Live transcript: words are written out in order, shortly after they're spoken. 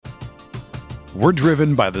We're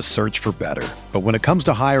driven by the search for better. But when it comes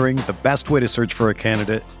to hiring, the best way to search for a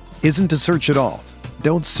candidate isn't to search at all.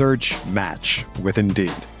 Don't search, match with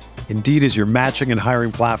Indeed. Indeed is your matching and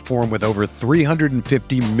hiring platform with over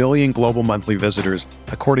 350 million global monthly visitors,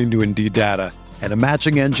 according to Indeed data, and a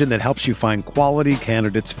matching engine that helps you find quality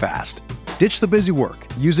candidates fast. Ditch the busy work.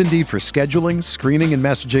 Use Indeed for scheduling, screening, and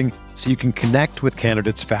messaging so you can connect with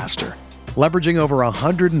candidates faster. Leveraging over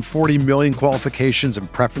 140 million qualifications and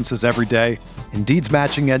preferences every day, Indeed's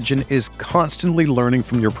matching engine is constantly learning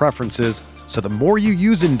from your preferences, so the more you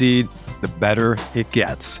use Indeed, the better it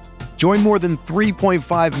gets. Join more than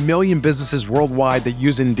 3.5 million businesses worldwide that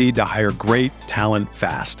use Indeed to hire great talent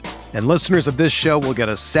fast. And listeners of this show will get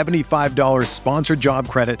a $75 sponsored job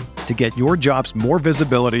credit to get your jobs more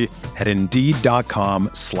visibility at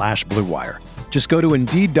Indeed.com/Blue Wire. Just go to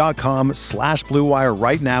Indeed.com/Blue Wire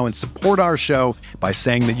right now and support our show by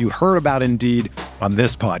saying that you heard about Indeed on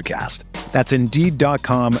this podcast. That's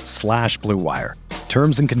Indeed.com/Blue Wire.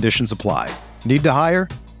 Terms and conditions apply. Need to hire?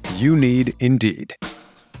 You need Indeed.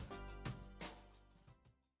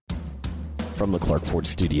 From the Clark Ford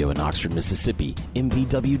Studio in Oxford, Mississippi,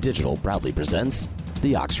 MVW Digital proudly presents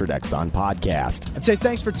the Oxford Exxon Podcast. I'd say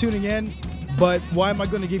thanks for tuning in, but why am I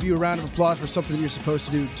going to give you a round of applause for something that you're supposed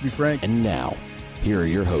to do, to be frank? And now, here are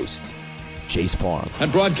your hosts, Chase Parham.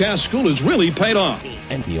 That broadcast school has really paid off.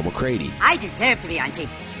 And Neil McCready. I deserve to be on TV.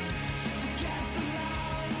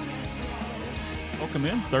 Welcome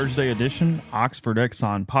in, Thursday edition, Oxford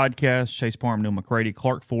Exxon Podcast. Chase Parham, Neil McCready,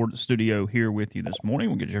 Clark Ford Studio here with you this morning.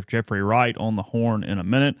 We'll get Jeffrey Wright on the horn in a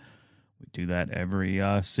minute. We do that every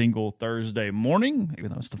single Thursday morning,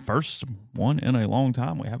 even though it's the first one in a long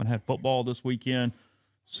time. We haven't had football this weekend.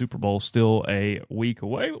 Super Bowl still a week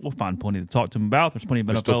away. We'll find plenty to talk to him about. There's plenty of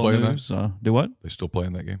NFL news. Do what? They still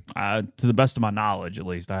playing that game? To the best of my knowledge, at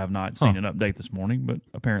least. I have not seen an update this morning, but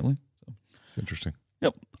apparently. So. It's interesting.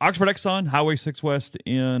 Yep. Oxford Exxon, Highway 6 West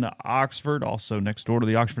in Oxford. Also next door to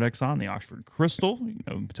the Oxford Exxon, the Oxford Crystal.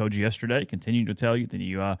 Told you yesterday, continue to tell you,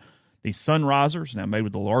 the Sunrisers, now made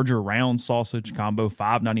with the larger round sausage combo,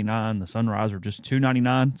 $5.99. The Sunriser just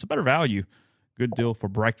 $2.99. It's a better value. Good deal for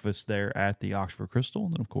breakfast there at the Oxford Crystal.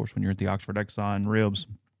 And then, of course, when you're at the Oxford Exxon, ribs,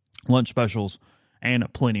 lunch specials,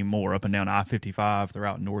 and plenty more up and down I-55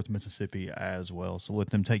 throughout North Mississippi as well. So let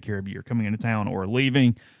them take care of you. You're coming into town or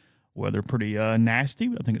leaving. Weather pretty nasty,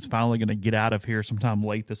 but I think it's finally going to get out of here sometime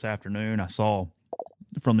late this afternoon. I saw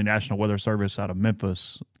from the National Weather Service out of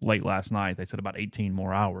Memphis late last night, they said about 18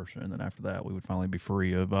 more hours, and then after that we would finally be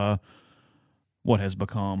free of what has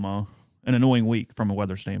become an annoying week from a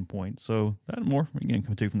weather standpoint. So that and more, again,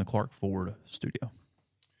 coming to you from the Clark Ford Studio.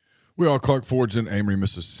 We are Clark Ford's in Amory,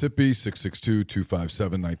 Mississippi,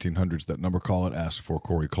 662-257-1900. That number, call it, ask for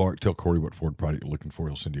Corey Clark. Tell Corey what Ford product you're looking for.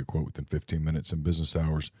 He'll send you a quote within 15 minutes in business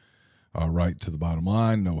hours. Right to the bottom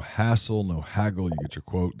line. No hassle, no haggle. You get your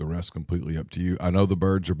quote. The rest completely up to you. I know the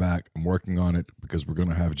birds are back. I'm working on it because we're going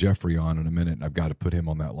to have Jeffrey on in a minute, and I've got to put him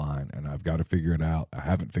on that line, and I've got to figure it out. I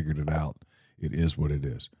haven't figured it out. It is what it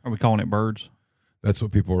is. Are we calling it birds? That's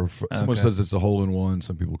what people are. Someone says it's a hole-in-one.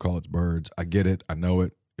 Some people call it birds. I get it. I know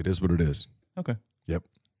it. It is what it is. Okay. Yep.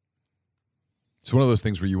 It's one of those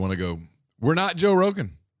things where you want to go, we're not Joe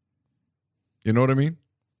Rogan. You know what I mean?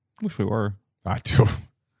 Wish we were. I do.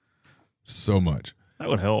 So much. That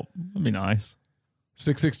would help. That'd be nice.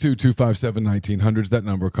 662-257-1900 is that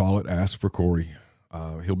number. Call it. Ask for Corey.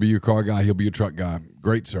 He'll be your car guy. He'll be your truck guy.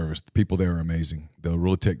 Great service. The people there are amazing. They'll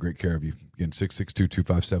really take great care of you. Again,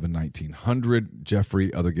 662-257-1900.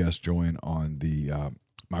 Jeffrey, other guests join on the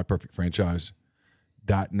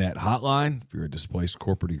MyPerfectFranchise.net hotline. If you're a displaced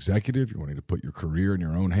corporate executive, you're wanting to put your career in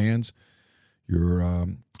your own hands, you're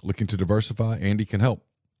looking to diversify, Andy can help.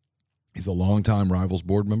 He's a longtime Rivals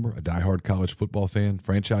board member, a diehard college football fan,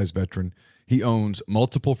 franchise veteran. He owns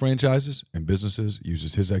multiple franchises and businesses,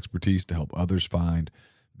 uses his expertise to help others find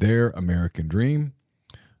their American dream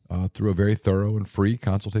through a very thorough and free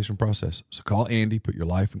consultation process. So call Andy, put your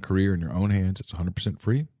life and career in your own hands. It's 100%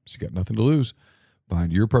 free, so you got nothing to lose.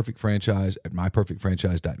 Find your perfect franchise at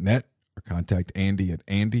myperfectfranchise.net or contact Andy at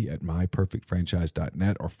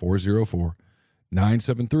myperfectfranchise.net or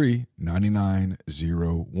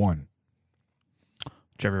 404-973-9901.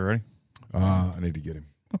 Jeffrey, ready? I need to get him.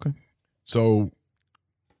 Okay. So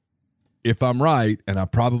if I'm right, and I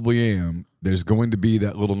probably am, there's going to be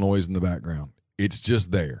that little noise in the background. It's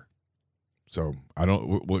just there. So I'm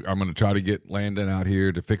going to try to get Landon out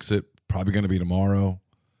here to fix it. Probably going to be tomorrow.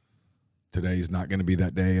 Today's not going to be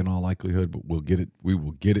that day in all likelihood, but we'll get it. We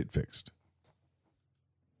will get it fixed.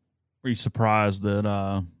 Were you surprised that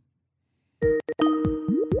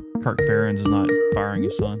Kirk Ferentz is not firing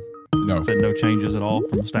his son? No. Said no changes at all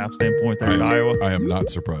from a staff standpoint there at Iowa. I am not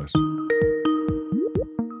surprised.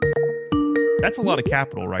 That's a lot of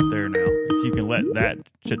capital right there now, if you can let that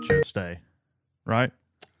shit show stay, right?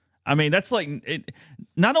 I mean, that's like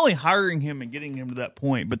not only hiring him and getting him to that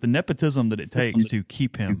point, but the nepotism that it takes to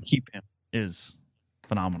keep him is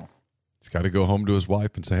phenomenal. He's got to go home to his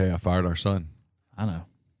wife and say, hey, I fired our son. I know.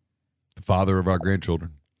 The father of our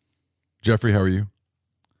grandchildren. Jeffrey, how are you?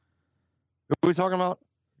 Who are we talking about?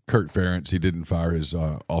 Kirk Ferentz. He didn't fire his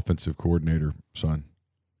offensive coordinator son.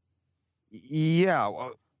 Yeah.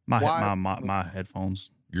 My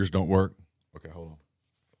headphones. Yours don't work? Okay, hold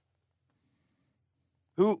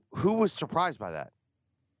on. Who was surprised by that?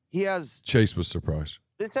 Chase was surprised.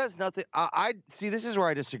 This has nothing. I see. This is where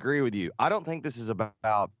I disagree with you. I don't think this is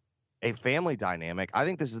about a family dynamic. I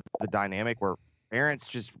think this is the dynamic where parents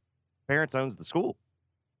owns the school.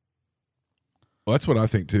 Well, that's what I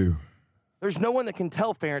think too. There's no one that can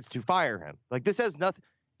tell Ferentz to fire him. Like, this has nothing.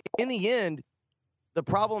 In the end, the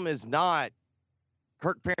problem is not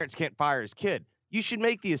Kirk Ferentz can't fire his kid. You should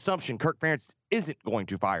make the assumption Kirk Ferentz isn't going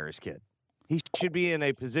to fire his kid. He should be in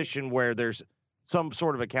a position where there's some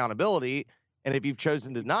sort of accountability. And if you've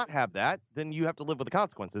chosen to not have that, then you have to live with the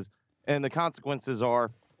consequences. And the consequences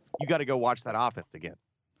are you got to go watch that offense again.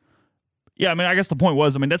 Yeah, I mean, I guess the point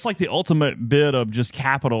was, that's like the ultimate bit of just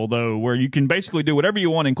capital, though, where you can basically do whatever you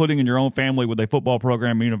want, including in your own family with a football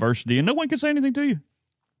program or university, and no one can say anything to you.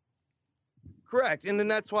 Correct. And then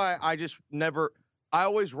that's why I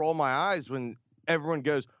always roll my eyes when everyone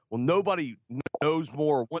goes, well, nobody knows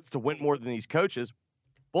more, wants to win more than these coaches.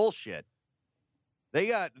 Bullshit.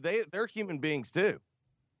 They're human beings too.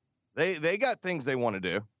 They got things they want to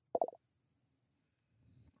do.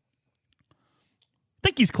 I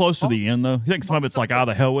think he's close to the end, though. You think some of it's like, out of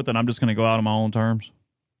the hell with it, I'm just going to go out on my own terms?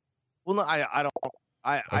 Well, no, I don't.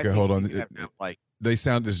 Okay, hold on. They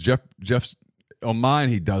sound, is Jeff's, on mine,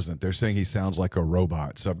 he doesn't. They're saying he sounds like a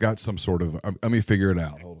robot. So I've got some sort of, let me figure it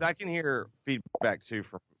out. Hold on. I can hear feedback, too,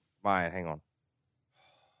 from mine. Hang on.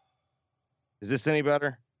 Is this any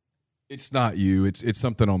better? It's not you. It's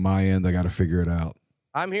something on my end. I got to figure it out.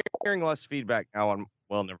 I'm hearing less feedback now.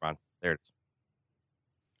 Well, never mind. There it is.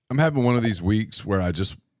 I'm having one of these weeks where I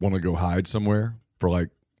just want to go hide somewhere for like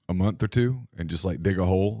a month or two and just like dig a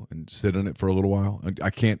hole and sit in it for a little while. I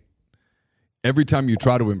can't. Every time you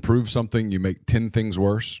try to improve something, you make 10 things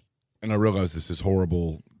worse. And I realize this is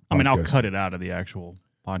horrible. I'll cut it out of the actual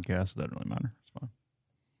podcast. It doesn't really matter. It's fine.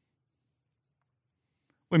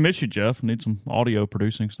 We miss you, Jeff. Need some audio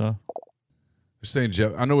producing stuff. They're saying,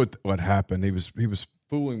 Jeff, I know what happened. He was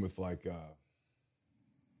fooling with like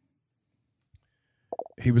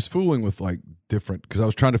different, because I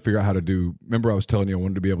was trying to figure out how to do. Remember, I was telling you I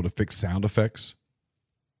wanted to be able to fix sound effects,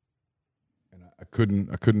 and I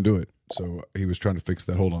couldn't do it. So he was trying to fix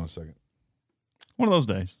that. Hold on a second. One of those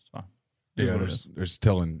days. It's fine. Yeah, there's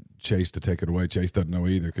telling Chase to take it away. Chase doesn't know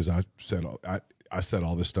either because I set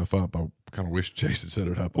all this stuff up. I kind of wish Chase had set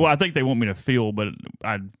it up. Well, I think they want me to feel, but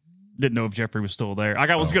I didn't know if Jeffrey was still there.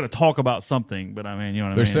 I was going to talk about something, but you know what I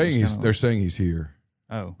mean. They're saying he's here.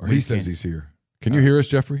 Oh, or he says he's here. Can you hear us,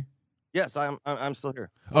 Jeffrey? Yes, I'm still here.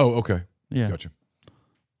 Oh, okay. Yeah, gotcha.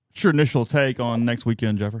 What's your initial take on next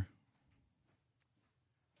weekend, Jeffrey?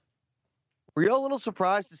 Were you a little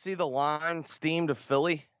surprised to see the line steam to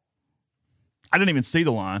Philly? I didn't even see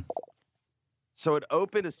the line. So it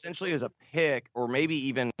opened essentially as a pick, or maybe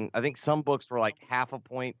even, I think some books were like half a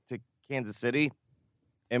point to Kansas City.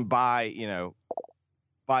 And by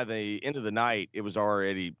the end of the night, it was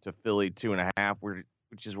already to Philly 2.5,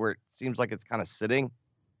 which is where it seems like it's kind of sitting.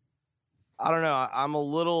 I don't know. I'm a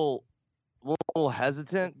little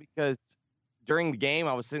hesitant because during the game,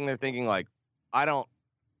 I was sitting there thinking like,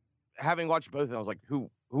 having watched both of them, I was like,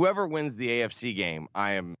 whoever wins the AFC game,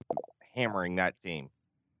 I am hammering that team.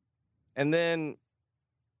 And then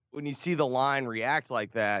when you see the line react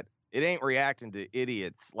like that, it ain't reacting to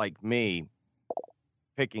idiots like me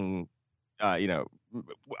picking,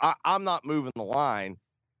 I'm not moving the line.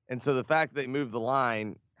 And so the fact that they moved the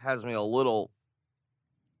line has me a little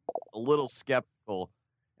skeptical.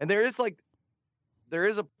 And there is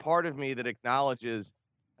a part of me that acknowledges,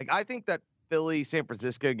 like, I think that Philly San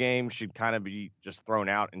Francisco game should kind of be just thrown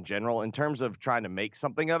out in general in terms of trying to make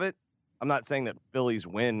something of it. I'm not saying that Philly's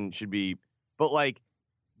win should be, but like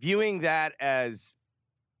viewing that as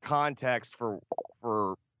context for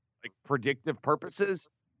like predictive purposes,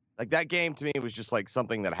 like that game to me was just like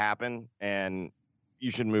something that happened and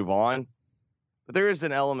you should move on. But there is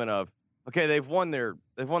an element of, okay, they've won their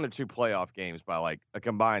 2 playoff games by like a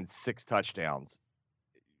combined 6 touchdowns.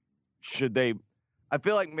 I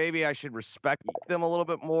feel like maybe I should respect them a little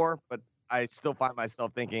bit more, but I still find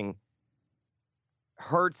myself thinking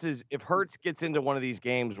if Hurts gets into one of these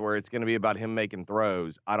games where it's going to be about him making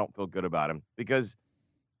throws, I don't feel good about him, because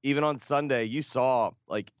even on Sunday, you saw,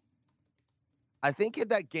 like, I think if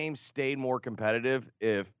that game stayed more competitive,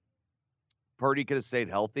 if Purdy could have stayed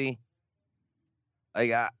healthy,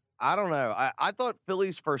 like, I don't know. I thought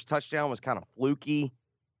Philly's first touchdown was kind of fluky,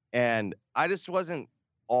 and I just wasn't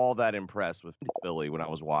all that impressed with Philly when I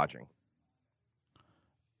was watching.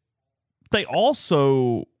 They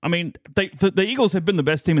also, I mean, the Eagles have been the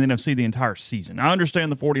best team in the NFC the entire season. I understand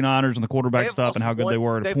the 49ers and the quarterback stuff and how good they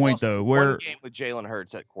were at a point, though. One game with Jalen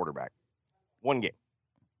Hurts at quarterback. One game.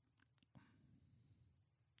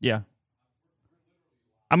 Yeah.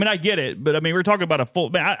 I mean, I get it, but I mean, we're talking about a full.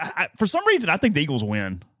 Man, for some reason, I think the Eagles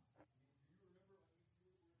win.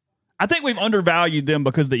 I think we've undervalued them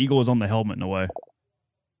because the Eagle is on the helmet in a way.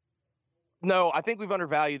 No, I think we've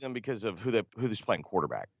undervalued them because of who's playing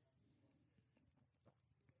quarterback.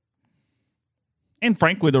 And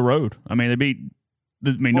frankly, the road. I mean, they beat.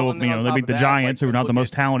 They beat the Giants, who are not the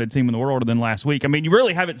most talented team in the world, than last week. I mean, you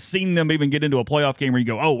really haven't seen them even get into a playoff game where you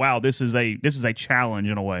go, "Oh wow, this is a challenge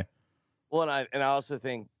in a way." Well, and I also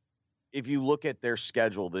think if you look at their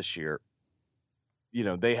schedule this year,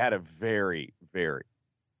 they had a very, very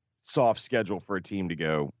soft schedule for a team to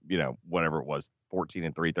go, whatever it was,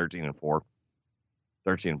 14-3, 13-4,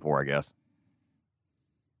 13-4, I guess.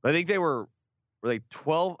 But I think they were they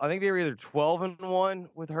 12? I think they were either 12-1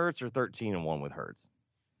 with Hurts or 13-1 with Hurts.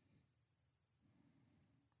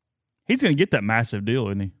 He's going to get that massive deal,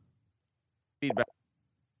 isn't he? Feedback.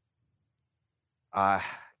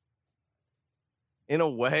 In a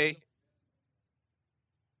way,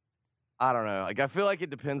 I don't know. Like, I feel like it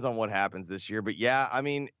depends on what happens this year. But yeah, I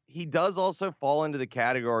mean, he does also fall into the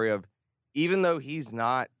category of, even though he's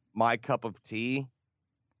not my cup of tea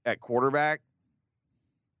at quarterback,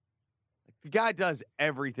 the guy does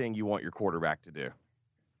everything you want your quarterback to do.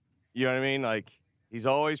 You know what I mean? Like, he's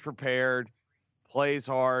always prepared, plays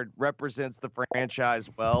hard, represents the franchise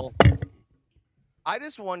well. I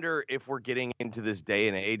just wonder if we're getting into this day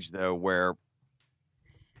and age, though, where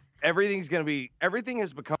everything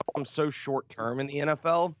has become so short term in the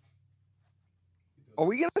NFL. Are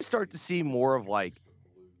we going to start to see more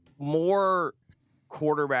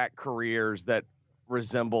quarterback careers that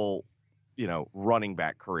resemble, running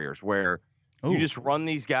back careers, where you just run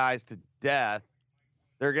these guys to death?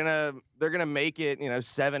 They're gonna make it,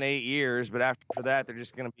 7-8 years, but after that, they're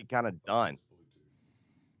just gonna be kind of done.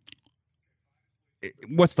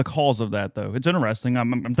 What's the cause of that, though? It's interesting.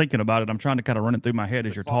 I'm thinking about it. I'm trying to kind of run it through my head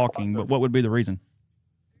as you're talking. But what would be the reason?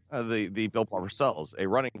 The Bill Parcells, a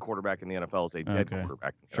running quarterback in the NFL is a dead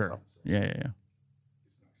quarterback in the NFL. Yeah.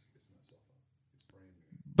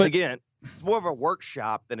 But again, it's more of a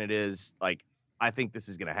workshop than it is like, I think this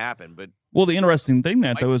is going to happen. But the interesting thing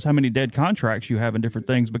though is how many dead contracts you have in different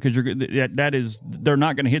things, because they're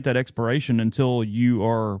not going to hit that expiration until you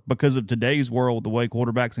are, because of today's world, the way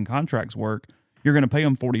quarterbacks and contracts work, you're going to pay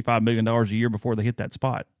them $45 million a year before they hit that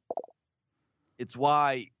spot. It's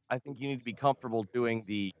why I think you need to be comfortable doing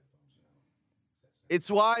it's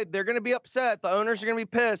why they're going to be upset. The owners are going to be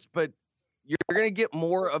pissed, but you're going to get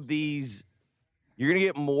more of these. You're going to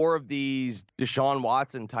get more of these Deshaun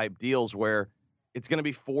Watson type deals where it's going to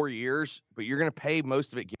be 4 years, but you're going to pay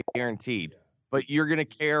most of it guaranteed. But you're going to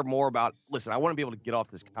care more about, listen, I want to be able to get off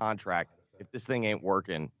this contract if this thing ain't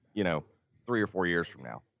working, 3 or 4 years from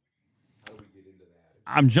now.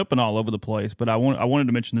 I'm jumping all over the place, but I wanted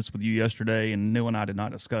to mention this with you yesterday, and Neil and I did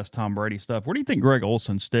not discuss Tom Brady stuff. Where do you think Greg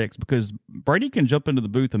Olsen sticks? Because Brady can jump into the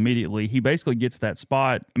booth immediately. He basically gets that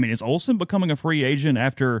spot. I mean, is Olsen becoming a free agent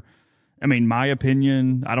after, my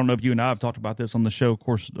opinion, I don't know if you and I have talked about this on the show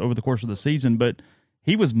over the course of the season, but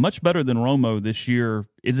he was much better than Romo this year.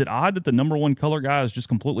 Is it odd that the number one color guy is just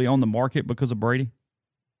completely on the market because of Brady?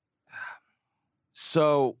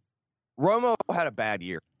 So Romo had a bad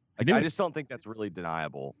year. I just don't think that's really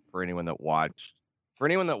deniable for anyone that watched. For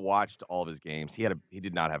anyone that watched all of his games, he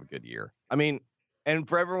did not have a good year. I mean, and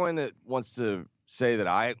for everyone that wants to say that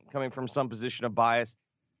I am coming from some position of bias,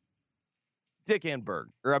 Dick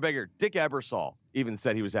Ebersol even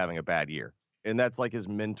said he was having a bad year, and that's like his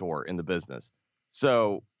mentor in the business.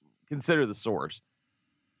 So consider the source.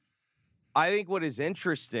 I think what is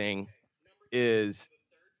interesting is,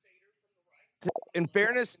 in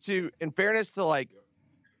fairness to like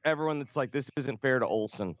everyone that's like, this isn't fair to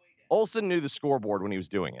Olsen. Olsen knew the scoreboard when he was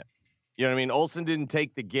doing it. You know what I mean? Olsen didn't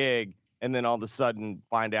take the gig and then all of a sudden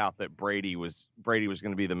find out that Brady was going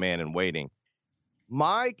to be the man in waiting.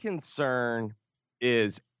 My concern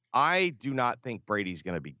is I do not think Brady's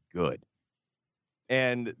going to be good.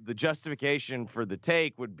 And the justification for the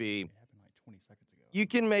take would be, you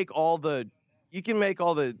can make all the you can make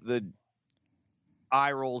all the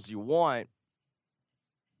eye rolls you want.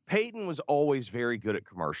 Peyton was always very good at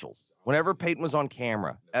commercials. Whenever Peyton was on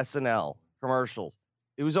camera, SNL, commercials,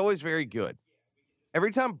 it was always very good.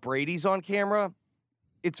 Every time Brady's on camera,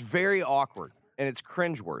 it's very awkward and it's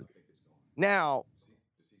cringeworthy. Now,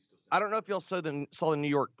 I don't know if y'all saw the New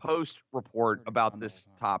York Post report about this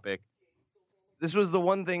topic. This was the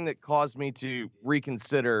one thing that caused me to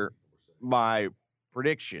reconsider my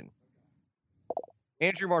prediction.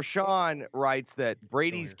 Andrew Marchand writes that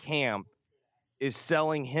Brady's camp is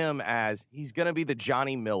selling him as he's going to be the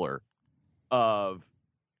Johnny Miller of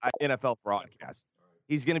NFL broadcast.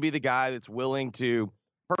 He's going to be the guy that's willing to,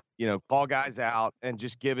 call guys out and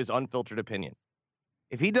just give his unfiltered opinion.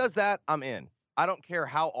 If he does that, I'm in. I don't care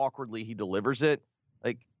how awkwardly he delivers it.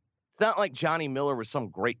 Like, it's not like Johnny Miller was some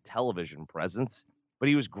great television presence, but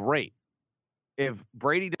he was great. If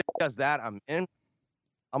Brady does that, I'm in.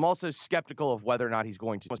 I'm also skeptical of whether or not he's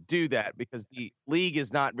going to do that because the league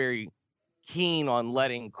is not very keen on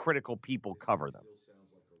letting critical people cover them.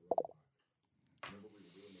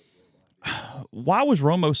 Why was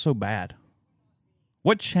Romo so bad?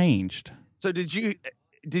 What changed? So did you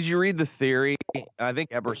read the theory? I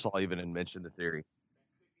think Ebersol even had mentioned the theory.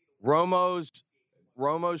 Romo's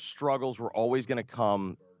struggles were always going to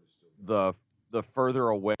come the further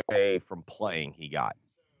away from playing he got.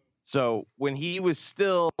 So when he was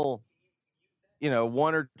still, 1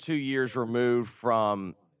 or 2 years removed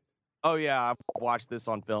from, oh yeah, I've watched this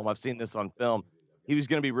on film, I've seen this on film, he was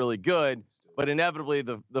going to be really good. But inevitably,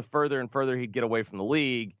 the further and further he'd get away from the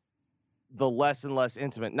league, the less and less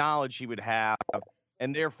intimate knowledge he would have.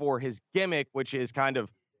 And therefore, his gimmick, which is kind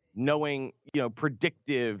of knowing,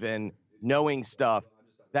 predictive and knowing stuff,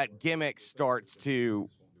 that gimmick starts to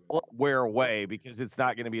wear away because it's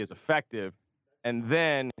not going to be as effective. And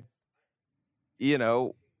then,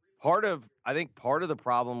 part of the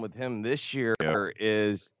problem with him this year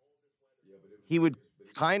is he would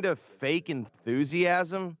kind of fake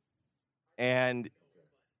enthusiasm. And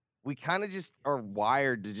we kind of just are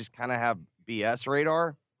wired to just kind of have BS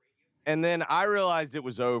radar. And then I realized it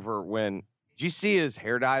was over when, did you see his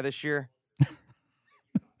hair dye this year?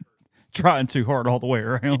 Trying too hard all the way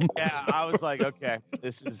around. Yeah, I was like, okay,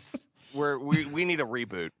 this is where we need a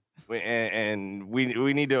reboot. And we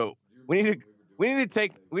need to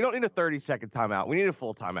take, we don't need a 30-second timeout. We need a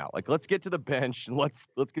full timeout. Like, let's get to the bench and let's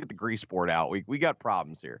get the grease board out. We got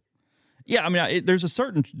problems here. Yeah, I mean, there's a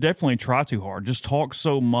certain definitely try too hard. Just talk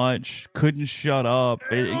so much, couldn't shut up.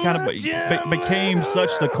 It kind of became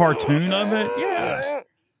such the cartoon of it. Yeah,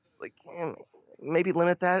 it's like maybe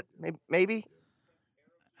limit that. Maybe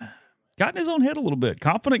got in his own head a little bit.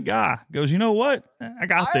 Confident guy goes, you know what? I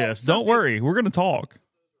got this. Don't worry, we're going to talk.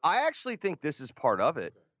 I actually think this is part of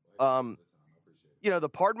it. The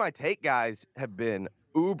Pardon My Take guys have been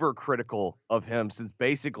uber critical of him since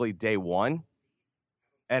basically day one.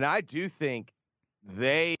 And I do think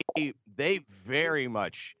they very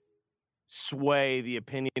much sway the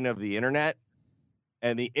opinion of the internet,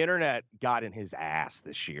 and the internet got in his ass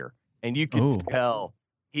this year, and you could tell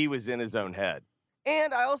he was in his own head.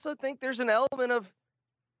 And I also think there's an element of,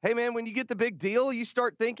 hey man, when you get the big deal, you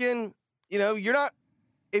start thinking, you're not,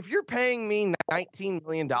 if you're paying me $19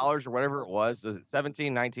 million or whatever it was it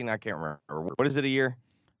 17, 19? I can't remember. What is it a year?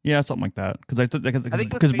 Yeah, something like that.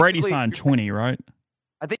 Because Brady signed 20, right?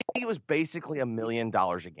 I think it was basically $1 million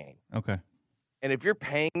a game. Okay. And if you're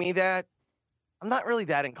paying me that, I'm not really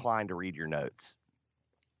that inclined to read your notes.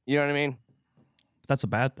 You know what I mean? That's a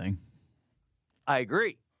bad thing. I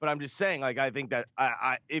agree. But I'm just saying, like, I think that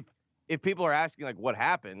if people are asking, like, what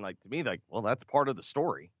happened, like, to me, like, well, that's part of the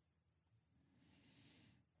story.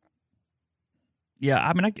 Yeah,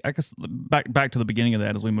 I mean, I guess back to the beginning of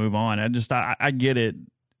that as we move on. I get it.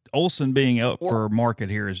 Olsen being up for market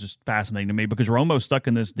here is just fascinating to me because Romo's stuck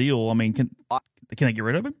in this deal. I mean, can they get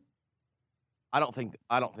rid of him? I think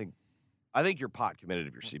you're pot committed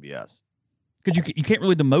if you're CBS. Because you can't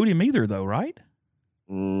really demote him either, though, right?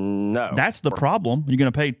 No. That's the problem. You're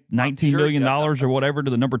going to pay $19 million or whatever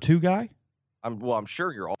to the number 2 guy? I'm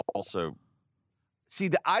sure you're also... See,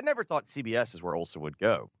 I never thought CBS is where Olsen would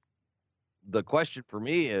go. The question for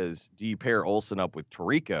me is, do you pair Olsen up with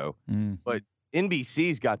Tirico? But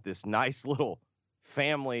NBC's got this nice little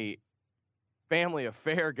family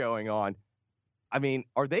affair going on. I mean,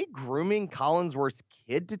 are they grooming Collinsworth's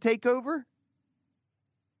kid to take over?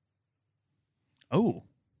 Oh.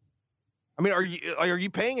 I mean, are you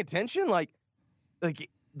paying attention? Like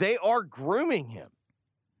they are grooming him.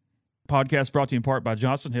 Podcast brought to you in part by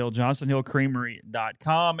Johnson Hill,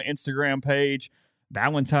 JohnsonHillCreamery.com, Instagram page.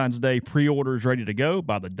 Valentine's Day pre-orders ready to go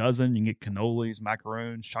by the dozen. You can get cannolis,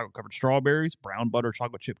 macaroons, chocolate-covered strawberries, brown butter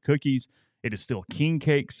chocolate chip cookies. It is still king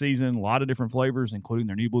cake season, a lot of different flavors, including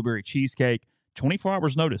their new blueberry cheesecake. 24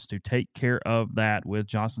 hours notice to take care of that with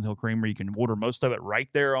Johnston Hill Creamery. You can order most of it right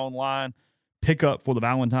there online. Pick up for the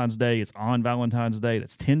Valentine's Day. It's on Valentine's Day.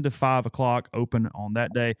 That's 10 to 5 o'clock, open on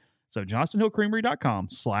that day. So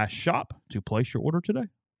johnstonhillcreamery.com/shop to place your order today.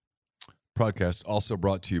 Podcast also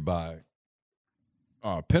brought to you by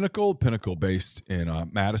Pinnacle based in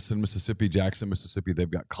Madison, Mississippi, Jackson, Mississippi. They've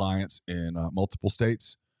got clients in multiple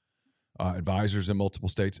states, advisors in multiple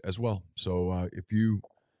states as well. So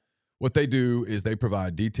what they do is they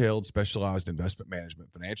provide detailed, specialized investment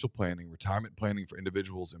management, financial planning, retirement planning for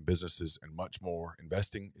individuals and businesses, and much more.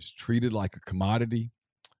 Investing is treated like a commodity.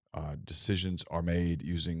 Decisions are made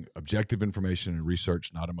using objective information and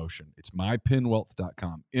research, not emotion. It's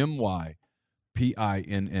mypinwealth.com,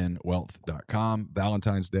 MYPINN wealth.com.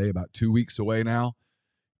 Valentine's Day, about 2 weeks away now.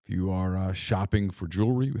 If you are shopping for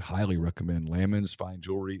jewelry, we highly recommend Lamons Fine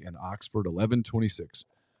Jewelry in Oxford, 1126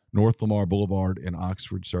 North Lamar Boulevard in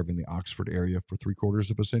Oxford, serving the Oxford area for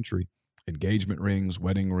 3/4 of a century. Engagement rings,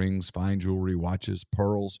 wedding rings, fine jewelry, watches,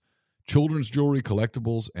 pearls, children's jewelry,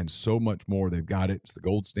 collectibles, and so much more. They've got it. It's the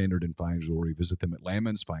gold standard in fine jewelry. Visit them at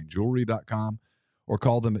lamonsfinejewelry.com or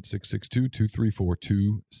call them at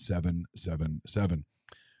 662-234-2777.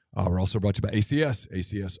 We're also brought to you by ACS.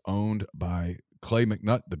 ACS owned by Clay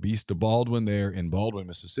McNutt, the Beast of Baldwin, there in Baldwin,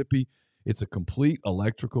 Mississippi. It's a complete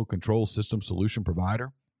electrical control system solution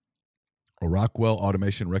provider, a Rockwell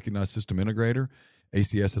Automation recognized system integrator.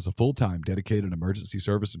 ACS has a full-time dedicated emergency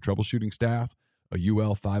service and troubleshooting staff, a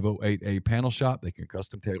UL 508A panel shop. They can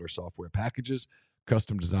custom tailor software packages,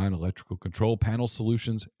 custom design electrical control panel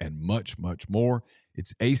solutions, and much, much more.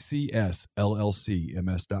 It's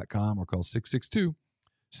ACSLLCMS.com or call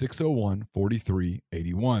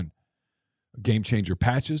 662-601-4381. Game Changer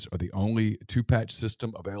patches are the only two-patch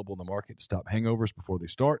system available in the market to stop hangovers before they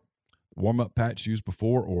start. The warm-up patch used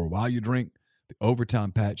before or while you drink. The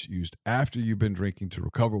overtime patch used after you've been drinking to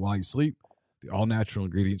recover while you sleep. The all-natural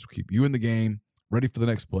ingredients will keep you in the game, ready for the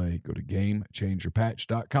next play. Go to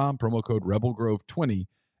GameChangerPatch.com, promo code RebelGrove20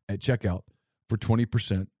 at checkout for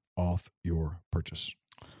 20% off your purchase.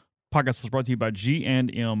 Podcast is brought to you by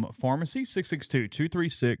G&M Pharmacy,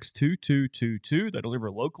 662-236-2222. They deliver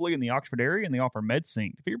locally in the Oxford area, and they offer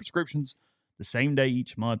MedSync for your prescriptions the same day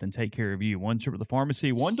each month and take care of you. One trip to the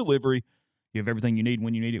pharmacy, one delivery. You have everything you need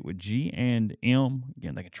when you need it with G&M.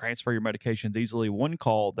 Again, they can transfer your medications easily. One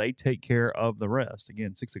call, they take care of the rest.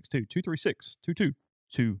 Again,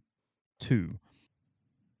 662-236-2222.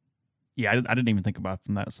 Yeah, I didn't even think about it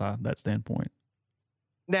from that side, that standpoint.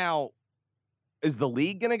 Now, is the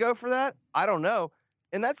league going to go for that? I don't know.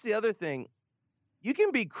 And that's the other thing. You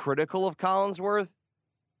can be critical of Collinsworth.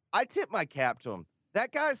 I tip my cap to him.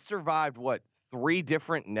 That guy's survived, 3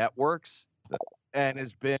 different networks and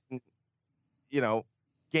has been,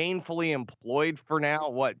 gainfully employed for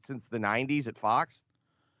now, since the 90s at Fox?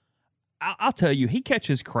 I'll tell you, he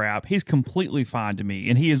catches crap. He's completely fine to me,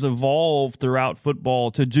 and he has evolved throughout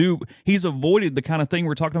football he's avoided the kind of thing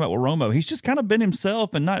we're talking about with Romo. He's just kind of been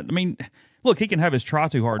himself and look, he can have his try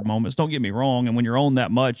too hard moments, don't get me wrong, and when you're on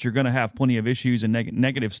that much, you're going to have plenty of issues and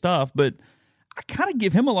negative stuff, but I kind of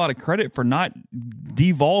give him a lot of credit for not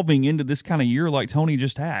devolving into this kind of year like Tony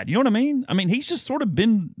just had. You know what I mean? He's just sort of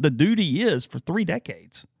been the dude he is for 3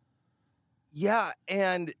 decades. Yeah,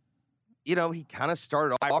 and, he kind of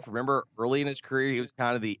started off, remember, early in his career, he was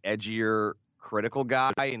kind of the edgier, critical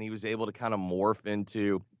guy, and he was able to kind of morph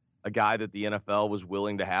into a guy that the NFL was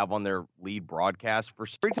willing to have on their lead broadcast for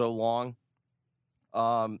so long.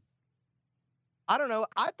 I don't know.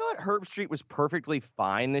 I thought Herbstreit was perfectly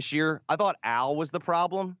fine this year. I thought Al was the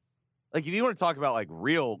problem. If you want to talk about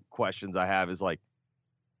real questions I have is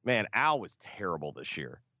man, Al was terrible this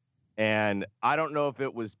year. And I don't know if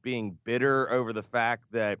it was being bitter over the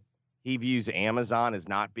fact that he views Amazon as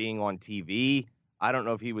not being on TV. I don't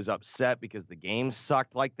know if he was upset because the games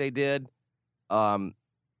sucked like they did.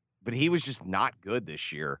 But he was just not good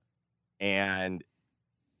this year. And,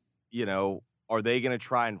 are they going to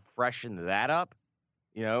try and freshen that up?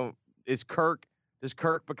 Does Kirk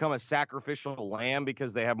become a sacrificial lamb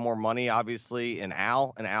because they have more money, obviously, in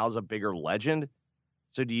Al, and Al's a bigger legend?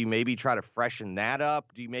 So do you maybe try to freshen that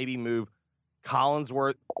up? Do you maybe try to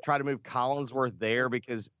move Collinsworth there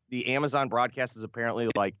because the Amazon broadcast is apparently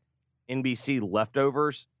like NBC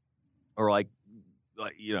leftovers or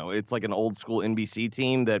it's like an old school NBC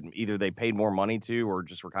team that either they paid more money to or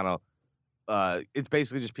just were kind of, it's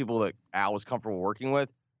basically just people that Al was comfortable working with.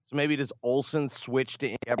 So maybe does Olsen switch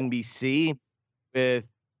to NBC with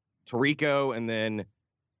Tirico, and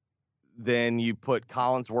then you put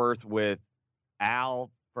Collinsworth with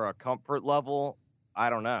Al for a comfort level. I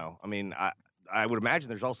don't know. I mean, I would imagine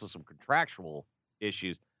there's also some contractual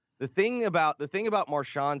issues. The thing about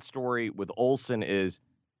Marshawn's story with Olsen is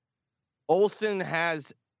Olsen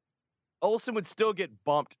would still get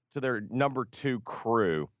bumped to their number 2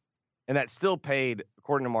 crew, and that still paid,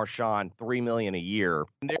 according to Marshawn, $3 million a year.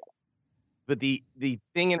 But the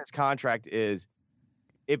thing in his contract is,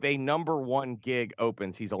 if a number 1 gig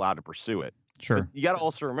opens, he's allowed to pursue it. Sure. But you got to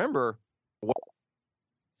also remember,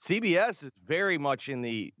 CBS is very much in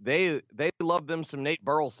they love them some Nate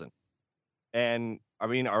Burleson. And I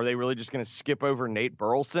mean, are they really just going to skip over Nate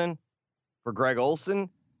Burleson for Greg Olsen?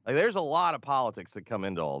 Like, there's a lot of politics that come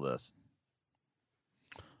into all this.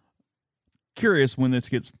 Curious when this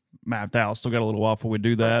gets mapped out. Still got a little while before we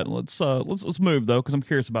do that. Let's move though, because I'm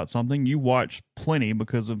curious about something. You watch plenty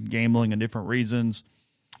because of gambling and different reasons.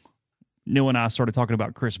 Neil and I started talking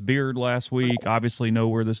about Chris Beard last week. Obviously know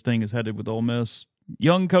where this thing is headed with Ole Miss.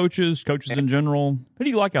 Young coaches in general. Who do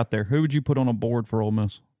you like out there? Who would you put on a board for Ole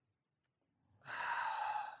Miss?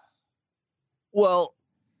 Well,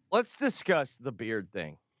 let's discuss the Beard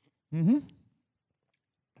thing. Mm-hmm.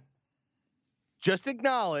 Just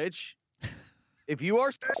acknowledge, if you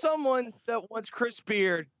are someone that wants Chris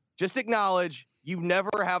Beard, just acknowledge you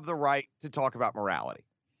never have the right to talk about morality.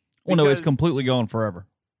 Well, no, it's completely gone forever.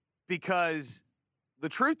 Because the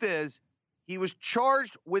truth is, he was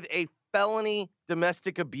charged with a felony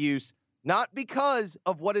domestic abuse, not because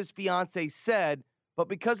of what his fiance said, but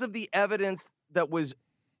because of the evidence that was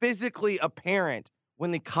physically apparent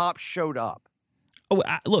when the cops showed up. Oh,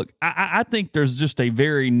 I think there's just a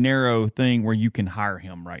very narrow thing where you can hire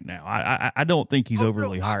him right now. I don't think he's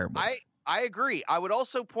overly hireable. I agree. I would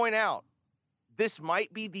also point out, this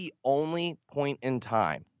might be the only point in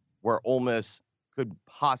time where Ole Miss could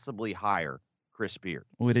possibly hire Chris Beard.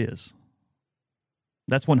 Well, it is.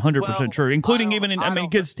 That's 100% true, including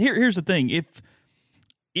because here's the thing. If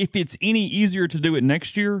it's any easier to do it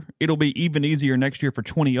next year, it'll be even easier next year for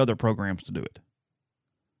 20 other programs to do it.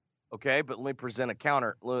 Okay, but let me present a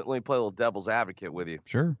counter. Let me play a little devil's advocate with you.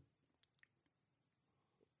 Sure.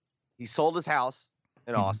 He sold his house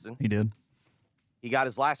in Austin. He did. He got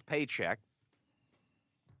his last paycheck.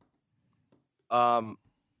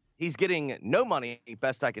 He's getting no money,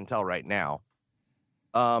 best I can tell right now.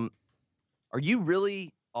 Are you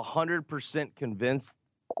really 100% convinced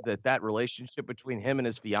that relationship between him and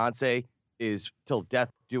his fiance is till death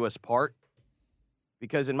do us part?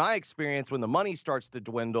 Because in my experience, when the money starts to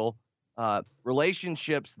dwindle,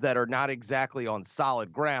 relationships that are not exactly on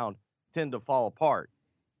solid ground tend to fall apart.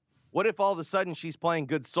 What if all of a sudden she's playing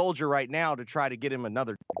good soldier right now to try to get him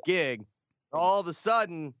another gig? All of a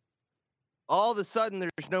sudden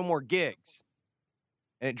there's no more gigs,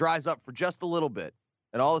 and it dries up for just a little bit.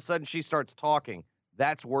 And all of a sudden she starts talking.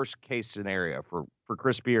 That's worst case scenario for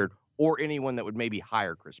Chris Beard or anyone that would maybe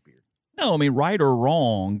hire Chris Beard. No, I mean, right or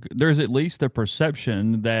wrong, there's at least the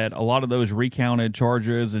perception that a lot of those recounted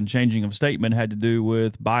charges and changing of statement had to do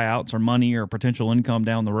with buyouts or money or potential income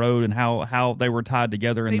down the road, and how they were tied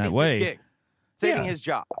together in that way. Saving his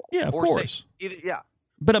job. Yeah, of course. Yeah.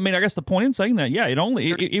 But I mean, I guess the point in saying that, yeah,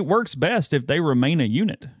 it works best if they remain a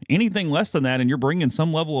unit. Anything less than that, and you're bringing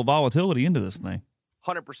some level of volatility into this thing.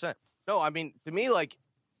 100%. No, I mean, to me, like,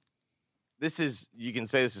 you can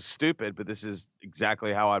say this is stupid, but this is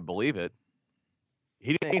exactly how I believe it.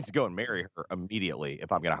 He needs to go and marry her immediately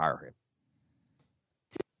if I'm going to hire him.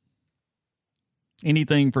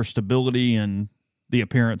 Anything for stability and the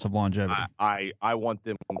appearance of longevity. I want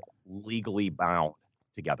them legally bound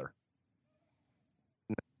together.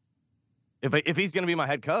 If he's going to be my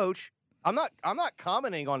head coach, I'm not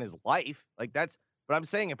commenting on his life like that's. But I'm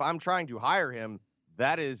saying if I'm trying to hire him,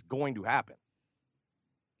 that is going to happen.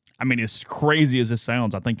 I mean, as crazy as this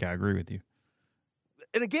sounds, I think I agree with you.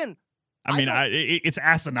 And again, it's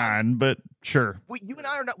asinine, but sure. Well, you and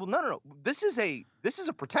I are not. Well, no. This is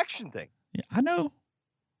a protection thing. Yeah, I know.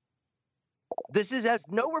 This has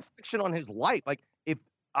no reflection on his life. Like, if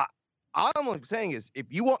all I'm saying is, if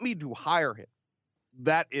you want me to hire him,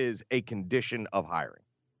 that is a condition of hiring.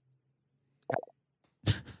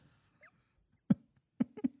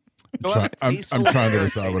 I'm trying to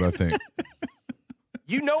decide what I think.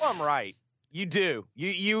 You know I'm right. You do.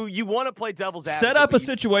 You want to play devil's advocate. Set up a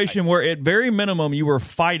situation where at very minimum you were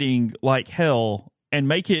fighting like hell and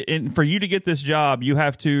make it. And for you to get this job, you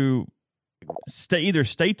have to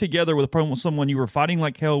stay together with someone you were fighting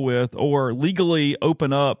like hell with, or legally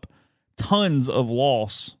open up tons of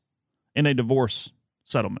loss in a divorce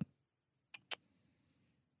settlement.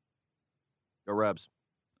 Go Rebs.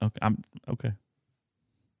 Okay, I'm okay.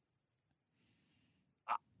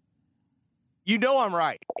 You know I'm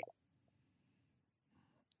right.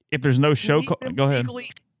 If there's no show, go ahead.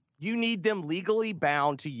 You need them legally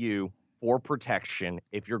bound to you for protection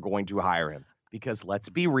if you're going to hire him. Because let's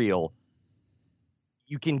be real,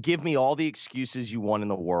 you can give me all the excuses you want in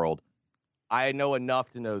the world. I know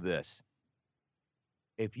enough to know this.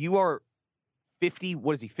 If you are 50,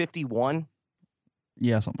 what is he, 51?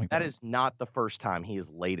 Yeah, something like that. That is not the first time he has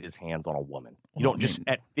laid his hands on a woman. You don't just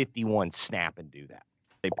at 51 snap and do that.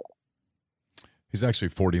 He's actually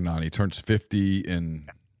 49. He turns 50 in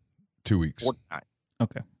 2 weeks. 49.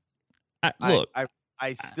 Okay.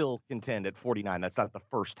 I still contend at 49, that's not the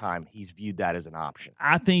first time he's viewed that as an option.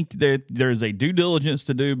 I think that there's a due diligence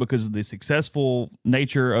to do because of the successful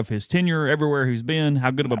nature of his tenure everywhere he's been, how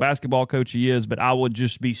good of a basketball coach he is, but I would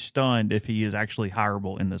just be stunned if he is actually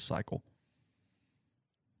hireable in this cycle.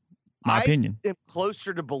 My opinion. I'm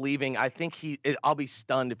closer to believing, I'll be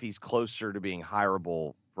stunned if he's closer to being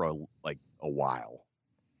hireable for a while.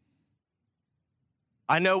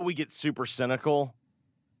 I know we get super cynical.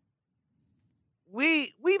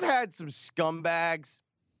 We've had some scumbags.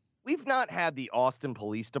 We've not had the Austin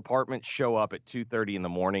Police Department show up at 2:30 in the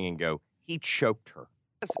morning and go, he choked her.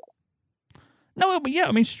 No, but yeah,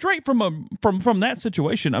 I mean, straight from that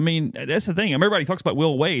situation. I mean, that's the thing. Everybody talks about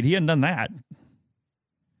Will Wade. He hadn't done that.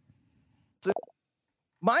 So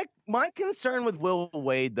my concern with Will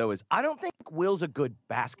Wade, though, is I don't think Will's a good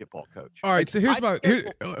basketball coach. All right, so let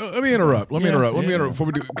me interrupt. Let me interrupt before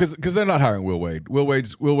we do, because they're not hiring Will Wade. Will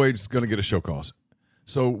Wade's going to get a show cause.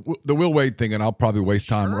 So the Will Wade thing, and I'll probably waste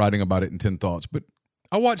time writing about it in 10 thoughts. But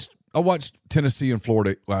I watched Tennessee and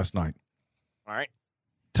Florida last night. All right,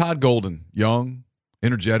 Todd Golden, young,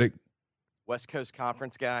 energetic, West Coast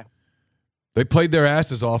Conference guy. They played their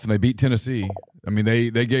asses off and they beat Tennessee. I mean,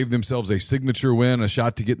 they gave themselves a signature win, a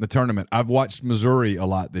shot to get in the tournament. I've watched Missouri a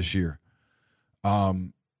lot this year.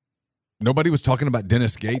 Nobody was talking about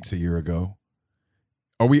Dennis Gates a year ago.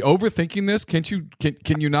 Are we overthinking this?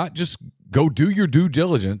 Can you not just go do your due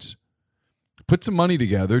diligence, put some money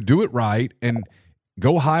together, do it right, and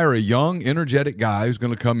go hire a young, energetic guy who's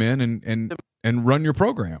going to come in and run your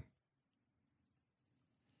program?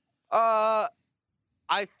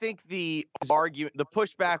 I think the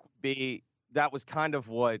pushback would be that was kind of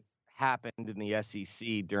what happened in the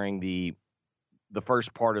SEC during the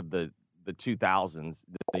first part of the 2000s,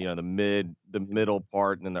 the middle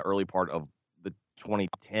part and then the early part of the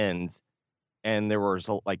 2010s. And there was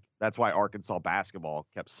that's why Arkansas basketball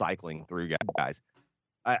kept cycling through guys.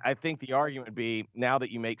 I think the argument would be now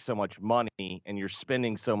that you make so much money and you're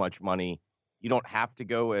spending so much money, you don't have to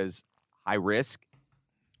go as high risk.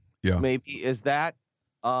 Yeah. Maybe is that.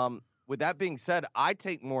 With that being said, I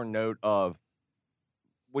take more note of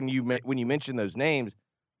when you mention those names,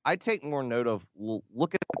 I take more note of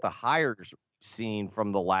look at the hires we've seen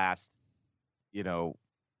from the last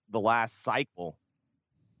cycle.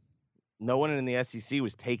 No one in the SEC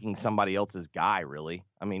was taking somebody else's guy, really.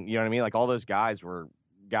 I mean, you know what I mean? Like all those guys were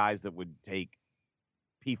guys that would take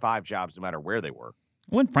P5 jobs no matter where they were.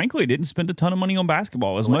 When frankly, didn't spend a ton of money on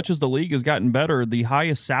basketball. As much as the league has gotten better, the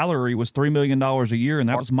highest salary was $3 million a year, and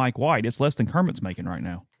that was Mike White. It's less than Kermit's making right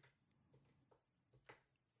now.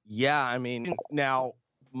 Yeah, I mean, now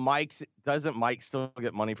doesn't Mike still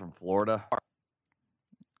get money from Florida?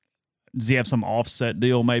 Does he have some offset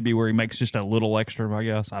deal maybe where he makes just a little extra, I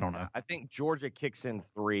guess? I don't know. I think Georgia kicks in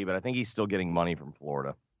 3, but I think he's still getting money from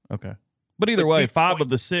Florida. Okay. But either way, 5 of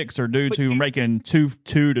the 6 are due to making 2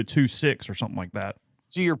 to 2.6 or something like that.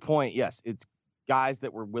 To your point, yes, it's guys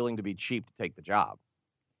that were willing to be cheap to take the job.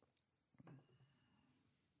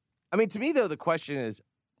 I mean, to me, though, the question is,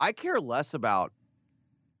 I care less about,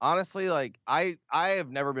 honestly, I have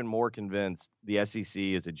never been more convinced the SEC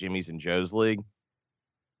is a Jimmy's and Joe's league.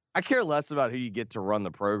 I care less about who you get to run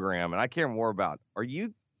the program, and I care more about, are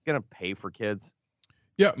you going to pay for kids?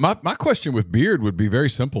 Yeah, my question with Beard would be very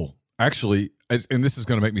simple, actually, and this is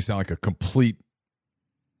going to make me sound like a complete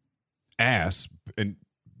ass, and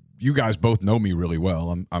you guys both know me really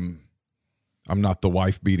well. I'm not the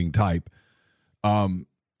wife beating type. What's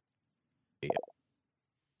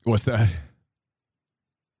that? Did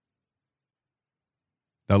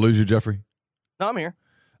I lose you, Jeffrey? No, I'm here.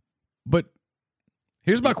 But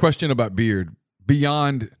here's my question about Beard.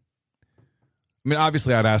 Beyond, I mean,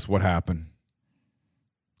 obviously I'd ask what happened.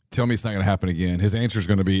 Tell me it's not going to happen again. His answer is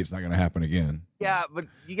going to be it's not going to happen again. Yeah, but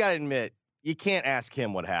you got to admit, you can't ask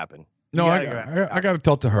him what happened. No, I got to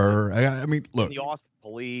talk to her. I mean, look, the Austin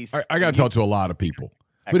Police. I got to talk to a lot of people.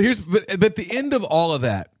 But at the end of all of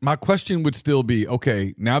that, my question would still be,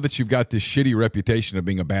 okay, now that you've got this shitty reputation of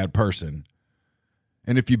being a bad person,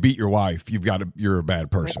 and if you beat your wife, you're a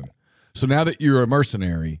bad person. So now that you're a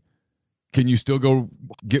mercenary, Can you still go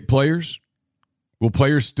get players? Will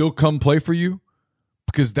players still come play for you?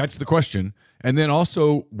 Because that's the question. And then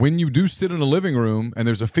also, when you do sit in a living room and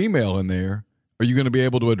there's a female in there, are you going to be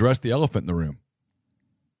able to address the elephant in the room?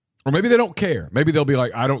 Or maybe they don't care. Maybe they'll be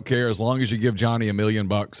like, I don't care. As long as you give Johnny $1 million,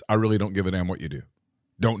 I really don't give a damn what you do.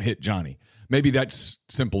 Don't hit Johnny. Maybe that's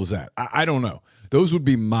simple as that. I don't know. Those would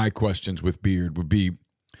be my questions with Beard, would be,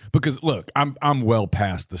 because look, I'm well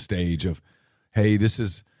past the stage of, hey, this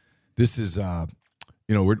is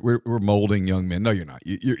we're molding young men. No, you're not.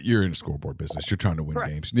 You're in a scoreboard business. You're trying to win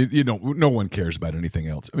games. You don't. No one cares about anything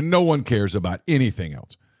else. I mean, no one cares about anything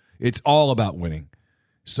else. It's all about winning.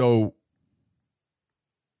 So,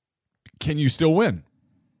 can you still win?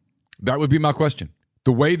 That would be my question.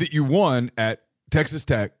 The way that you won at Texas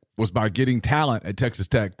Tech was by getting talent at Texas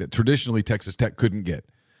Tech that traditionally Texas Tech couldn't get.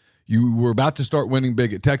 You were about to start winning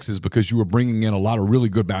big at Texas because you were bringing in a lot of really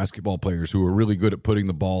good basketball players who were really good at putting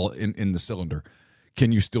the ball in the cylinder.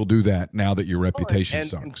 Can you still do that now that your reputation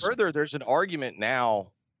sucks? And further, there's an argument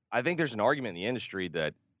now. I think there's an argument in the industry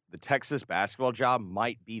that the Texas basketball job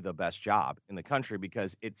might be the best job in the country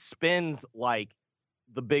because it spins like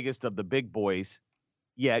the biggest of the big boys,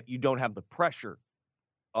 yet you don't have the pressure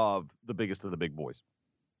of the biggest of the big boys.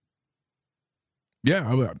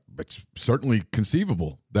 Yeah, it's certainly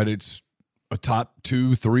conceivable that it's a top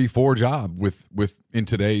 2, 3, 4 job with in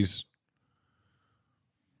today's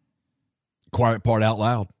quiet part out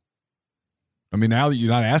loud. I mean, now that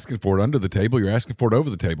you're not asking for it under the table, you're asking for it over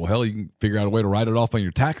the table. Hell, you can figure out a way to write it off on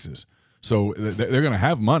your taxes. So they're going to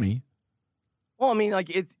have money. Well, I mean,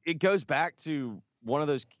 like it goes back to one of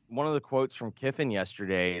the quotes from Kiffin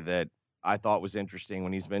yesterday that I thought was interesting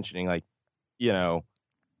when he's mentioning, like,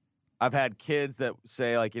 I've had kids that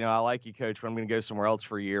say, like, I like you, coach, but I'm going to go somewhere else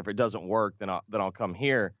for a year. If it doesn't work, then I'll come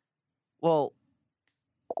here. Well,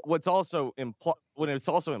 what's also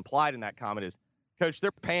implied in that comment is, coach,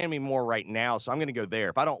 they're paying me more right now, so I'm going to go there.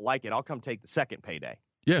 If I don't like it, I'll come take the second payday.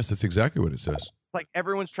 Yes, that's exactly what it says. Like,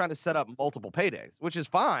 everyone's trying to set up multiple paydays, which is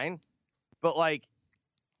fine. But, like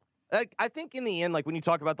I think in the end, like, when you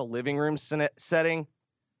talk about the living room setting,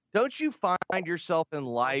 don't you find yourself in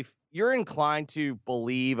life, you're inclined to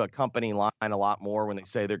believe a company line a lot more when they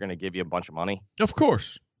say they're going to give you a bunch of money? Of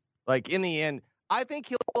course. Like, in the end, I think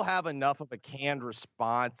he'll have enough of a canned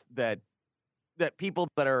response that people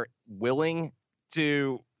that are willing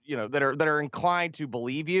to, that are inclined to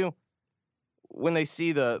believe you, when they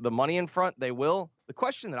see the money in front, they will. The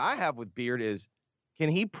question that I have with Beard is, can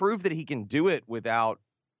he prove that he can do it without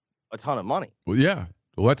a ton of money? Well, yeah.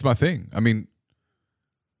 Well, that's my thing. I mean,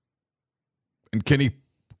 and could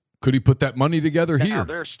he put that money together here? Now,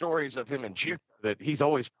 there are stories of him and Junior that he's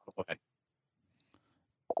always put away.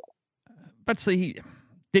 But see,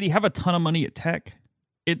 did he have a ton of money at Tech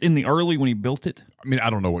in the early when he built it? I mean, I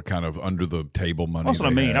don't know what kind of under the table money. That's what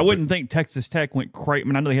I mean. Had, I wouldn't think Texas Tech went crazy. I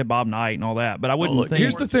mean, I know they had Bob Knight and all that, but I wouldn't think.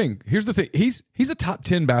 Here's the thing. He's a top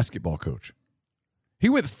 10 basketball coach. He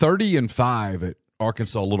went 30-5 at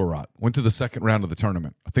Arkansas Little Rock. Went to the second round of the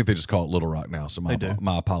tournament. I think they just call it Little Rock now. So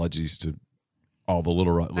my apologies to all the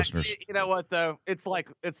Little Rock listeners. You know what though? It's like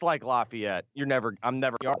Lafayette. I'm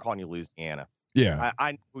never calling you Louisiana. Yeah,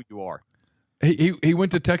 I know who you are. He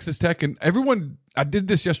went to Texas Tech, and everyone. I did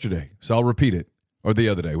this yesterday, so I'll repeat it, or the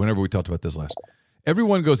other day, whenever we talked about this last.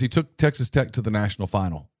 Everyone goes, he took Texas Tech to the national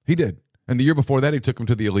final. He did, and the year before that, he took them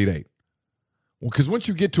to the Elite Eight. Well, because once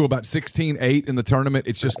you get to about 16-8 in the tournament,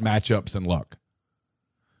 it's just matchups and luck.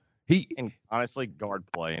 And honestly, guard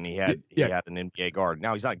play, and he had an NBA guard.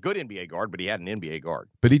 Now he's not a good NBA guard, but he had an NBA guard.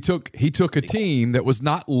 But he took a team that was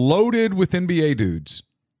not loaded with NBA dudes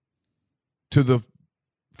to the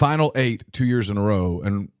Final 8 2 years in a row,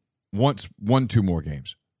 and once won 2 more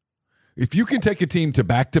games. If you can take a team to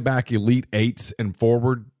back-to-back Elite Eights and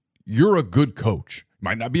forward, you're a good coach.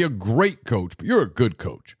 Might not be a great coach, but you're a good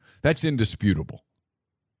coach. That's indisputable.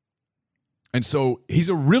 And so he's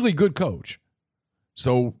a really good coach.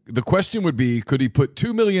 So the question would be, could he put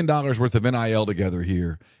 $2 million worth of NIL together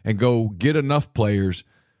here and go get enough players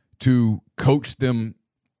to coach them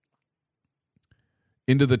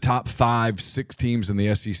into the top 5-6 teams in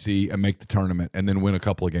the SEC and make the tournament and then win a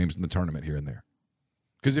couple of games in the tournament here and there?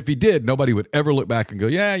 Because if he did, nobody would ever look back and go,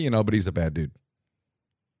 but he's a bad dude.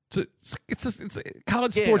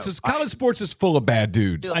 College sports is full of bad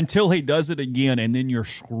dudes. Until he does it again, and then you're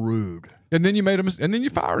screwed. And then you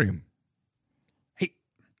fire him.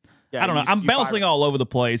 I don't know. I'm bouncing all over the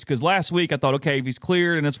place because last week I thought, okay, if he's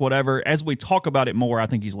cleared and it's whatever. As we talk about it more, I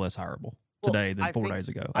think he's less hireable today than 4 days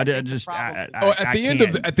ago. At the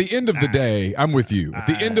end of the day, I'm with you. At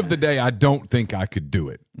the end of the day, I don't think I could do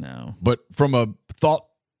it. No. But from a thought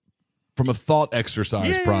from a thought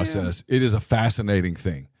exercise process, it is a fascinating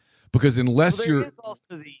thing because unless there you're is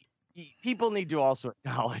also people need to also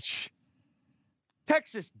acknowledge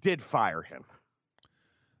Texas did fire him.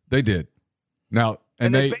 They did. Now,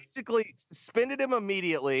 and they basically suspended him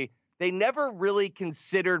immediately. They never really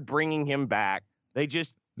considered bringing him back. They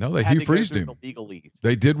just they Hugh Freezed him. The legalese.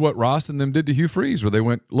 They did what Ross and them did to Hugh Freeze, where they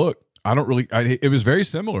went, look, I don't really. It was very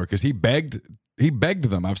similar because he begged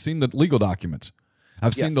them. I've seen the legal documents.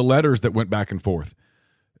 I've seen the letters that went back and forth.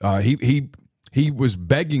 He was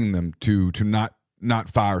begging them to not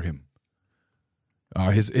fire him.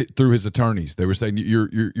 Through his attorneys, they were saying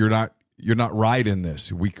you're not right in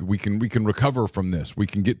this. We can recover from this. We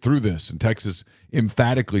can get through this. And Texas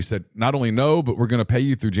emphatically said not only no, but we're going to pay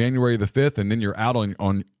you through January the 5th, and then you're out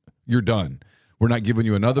on you're done. We're not giving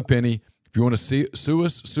you another penny. If you want to sue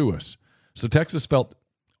us, sue us. So Texas felt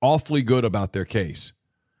awfully good about their case.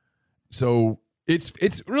 So it's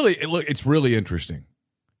really interesting.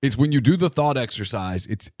 It's when you do the thought exercise,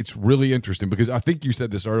 it's really interesting because I think you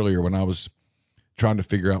said this earlier when I was trying to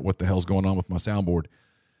figure out what the hell's going on with my soundboard.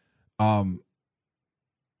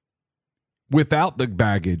 Without the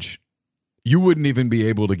baggage, you wouldn't even be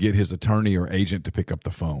able to get his attorney or agent to pick up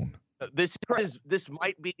the phone. This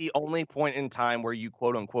might be the only point in time where you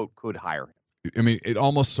quote unquote could hire him. I mean, it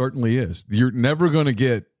almost certainly is. You're never going to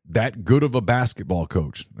get that good of a basketball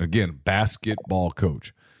coach. Again, basketball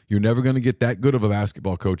coach. You're never going to get that good of a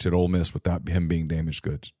basketball coach at Ole Miss without him being damaged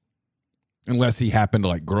goods. Unless he happened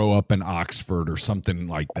to grow up in Oxford or something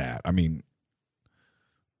like that. I mean,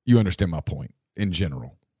 you understand my point in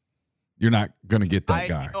general. You're not going to get that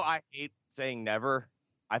guy. I hate saying never.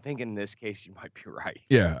 I think in this case you might be right.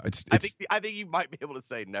 Yeah, I think you might be able to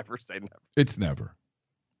say never. It's never.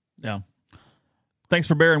 Yeah. Thanks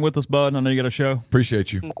for bearing with us, bud. I know you got a show.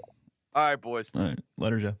 Appreciate you. All right, boys. All right.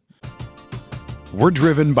 Later, Jeff. We're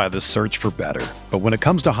driven by the search for better. But when it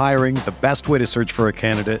comes to hiring, the best way to search for a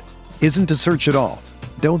candidate isn't to search at all.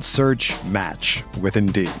 Don't search, match with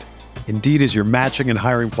Indeed. Indeed is your matching and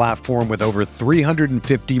hiring platform with over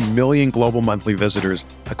 350 million global monthly visitors,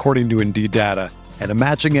 according to Indeed data, and a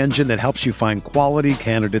matching engine that helps you find quality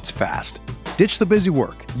candidates fast. Ditch the busy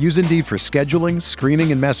work. Use Indeed for scheduling,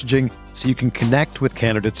 screening, and messaging so you can connect with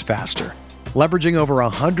candidates faster. Leveraging over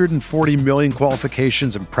 140 million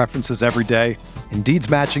qualifications and preferences every day, Indeed's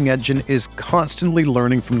matching engine is constantly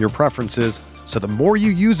learning from your preferences, so the more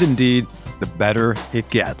you use Indeed, the better it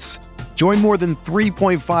gets. Join more than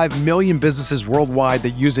 3.5 million businesses worldwide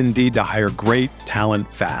that use Indeed to hire great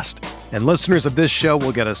talent fast. And listeners of this show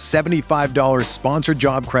will get a $75 sponsored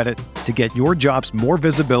job credit to get your jobs more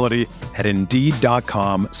visibility at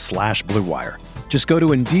Indeed.com/Blue Wire. Just go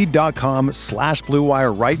to Indeed.com/Blue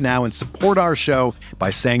Wire right now and support our show by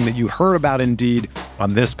saying that you heard about Indeed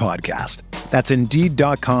on this podcast. That's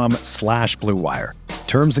Indeed.com/Blue Wire.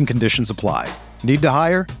 Terms and conditions apply. Need to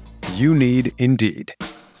hire? You need Indeed.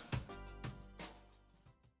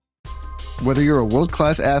 Whether you're a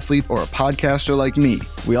world-class athlete or a podcaster like me,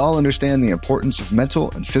 we all understand the importance of mental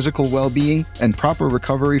and physical well-being and proper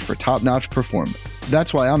recovery for top-notch performance.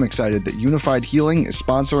 That's why I'm excited that Unified Healing is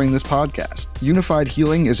sponsoring this podcast. Unified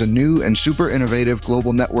Healing is a new and super innovative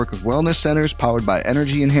global network of wellness centers powered by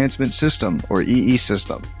Energy Enhancement System, or EE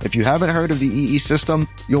System. If you haven't heard of the EE System,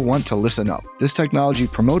 you'll want to listen up. This technology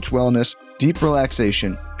promotes wellness, deep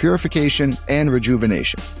relaxation, purification, and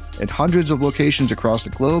rejuvenation. At hundreds of locations across the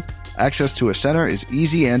globe, access to a center is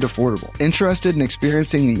easy and affordable. Interested in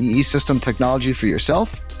experiencing the EE System technology for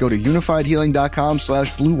yourself? Go to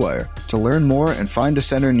unifiedhealing.com/Blue Wire to learn more and find a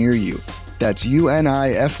center near you. That's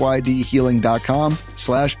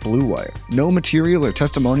UNIFYDhealing.com/Blue Wire. No material or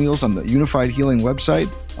testimonials on the Unified Healing website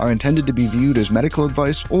are intended to be viewed as medical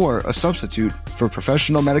advice or a substitute for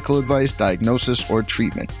professional medical advice, diagnosis, or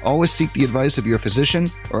treatment. Always seek the advice of your physician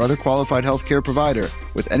or other qualified healthcare provider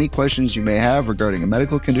with any questions you may have regarding a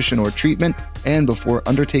medical condition or treatment and before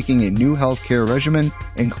undertaking a new healthcare regimen,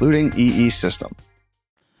 including EE System.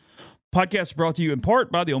 Podcast brought to you in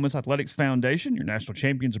part by the Ole Miss Athletics Foundation. Your national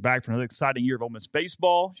champions are back for another exciting year of Ole Miss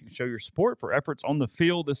baseball. You can show your support for efforts on the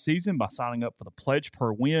field this season by signing up for the Pledge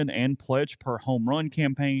Per Win and Pledge Per Home Run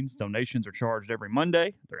campaigns. Donations are charged every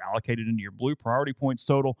Monday. They're allocated into your Blue Priority Points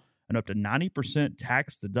total and up to 90%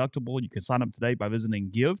 tax deductible. You can sign up today by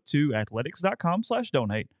visiting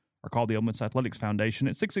givetoathletics.com/donate or call the Ole Miss Athletics Foundation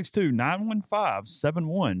at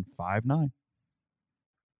 662-915-7159.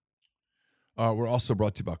 We're also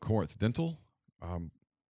brought to you by Corinth Dental.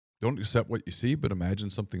 Don't accept what you see, but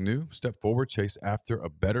imagine something new. Step forward, chase after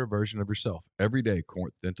a better version of yourself. Every day,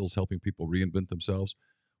 Corinth Dental is helping people reinvent themselves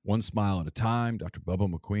One smile at a time. Dr.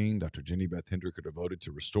 Bubba McQueen, Dr. Jenny Beth Hendrick are devoted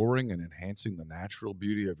to restoring and enhancing the natural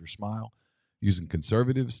beauty of your smile using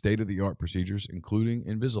conservative, state-of-the-art procedures, including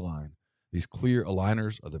Invisalign. These clear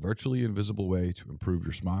aligners are the virtually invisible way to improve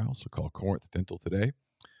your smile, so call Corinth Dental today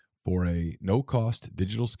for a no-cost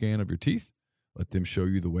digital scan of your teeth. Let them show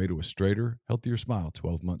you the way to a straighter, healthier smile.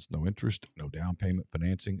 12 months, no interest, no down payment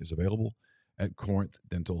financing is available at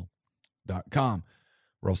corinthdental.com.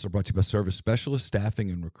 We're also brought to you by Service Specialist Staffing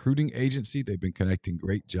and Recruiting Agency. They've been connecting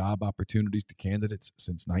great job opportunities to candidates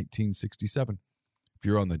since 1967. If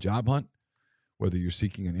you're on the job hunt, whether you're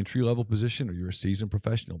seeking an entry-level position or you're a seasoned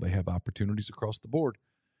professional, they have opportunities across the board.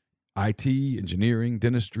 IT, engineering,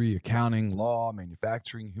 dentistry, accounting, law,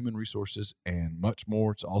 manufacturing, human resources, and much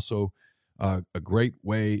more. It's also a great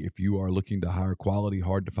way if you are looking to hire quality,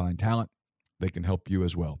 hard-to-find talent. They can help you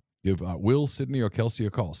as well. Give Will, Sydney, or Kelsey a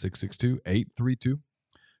call,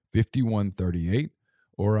 662-832-5138,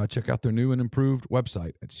 or check out their new and improved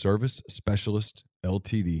website at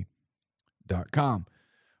servicespecialistltd.com.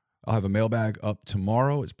 I'll have a mailbag up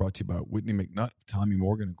tomorrow. It's brought to you by Whitney McNutt, Tommy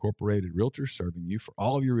Morgan Incorporated Realtors, serving you for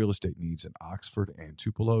all of your real estate needs in Oxford and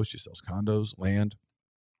Tupelo. She sells condos, land,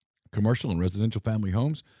 commercial and residential family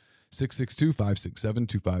homes.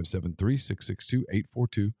 662-567-2573,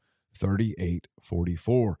 662-842-3844. If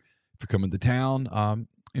you're coming to town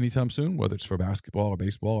anytime soon, whether it's for basketball or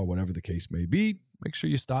baseball or whatever the case may be, make sure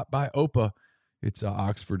you stop by Opa. It's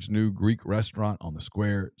Oxford's new Greek restaurant on the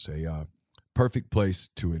square. It's a perfect place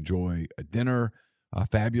to enjoy a dinner,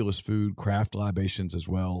 fabulous food, craft libations as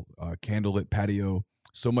well, candlelit patio,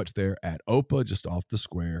 so much there at Opa, just off the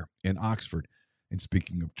square in Oxford. And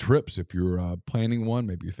speaking of trips, if you're planning one,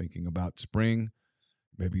 maybe you're thinking about spring,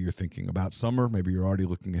 maybe you're thinking about summer, maybe you're already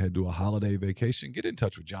looking ahead to a holiday vacation, get in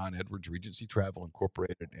touch with John Edwards, Regency Travel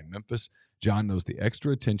Incorporated in Memphis. John knows the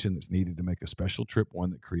extra attention that's needed to make a special trip one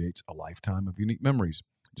that creates a lifetime of unique memories.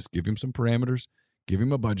 Just give him some parameters, give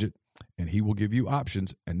him a budget, and he will give you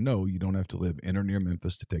options. And no, you don't have to live in or near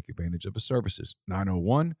Memphis to take advantage of his services.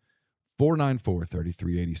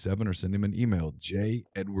 901-494-3387, or send him an email,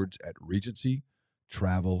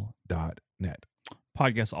 jedwards@regencytravel.net.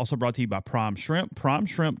 Podcast also brought to you by Prime Shrimp,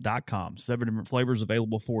 primeshrimp.com. 7 different flavors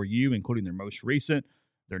available for you, including their most recent,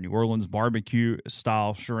 their New Orleans barbecue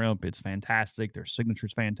style shrimp. It's fantastic. Their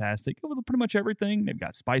signature's fantastic. Over pretty much everything. They've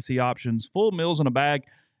got spicy options, full meals in a bag,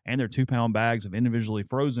 and their 2-pound bags of individually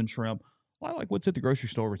frozen shrimp. A lot like what's at the grocery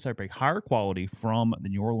store. It's a higher quality from the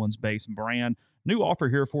New Orleans-based brand. New offer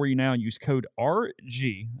here for you now. Use code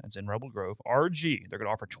RG, that's in Rebel Grove, RG. They're going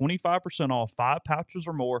to offer 25% off 5 pouches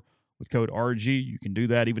or more with code RG. You can do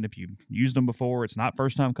that even if you've used them before. It's not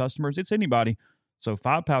first-time customers. It's anybody. So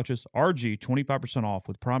 5 pouches, RG, 25% off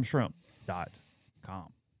with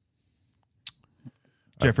primeshrimp.com.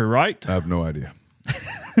 Jeffrey Wright? I have no idea.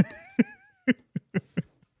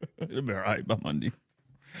 It'll be all right by Monday.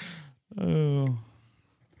 Oh.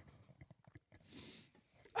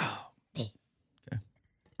 Okay.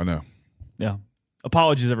 I know. Yeah.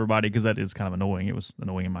 Apologies, everybody, because that is kind of annoying. It was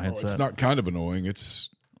annoying in my headset. It's not kind of annoying.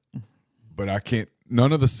 But I can't.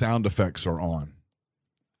 None of the sound effects are on,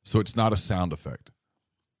 so it's not a sound effect.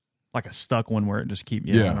 Like a stuck one where it just keeps.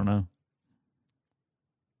 Yeah, I don't know.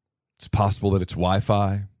 It's possible that it's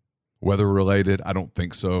Wi-Fi, weather related. I don't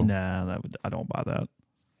think so. Nah, I don't buy that.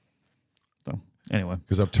 So anyway,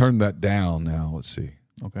 because I've turned that down now. Let's see.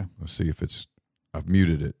 Okay. Let's see if it's. I've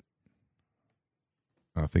muted it.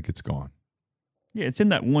 I think it's gone. Yeah, it's in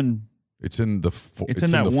that one. It's in the. It's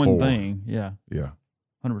in that one 4. thing. Yeah. Yeah.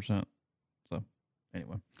 100%. So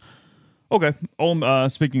anyway, okay.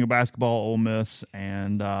 Speaking of basketball, Ole Miss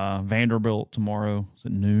and Vanderbilt tomorrow. Is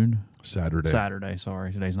it noon? Saturday.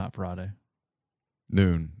 Sorry, today's not Friday.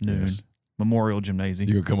 Noon. Yes. Memorial Gymnasium.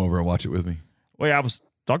 You can come over and watch it with me. Well, yeah, I was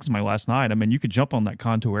talking to somebody last night. I mean, you could jump on that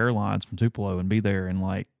Contour Airlines from Tupelo and be there in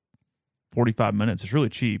like 45 minutes. It's really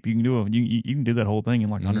cheap. You can do you can do that whole thing in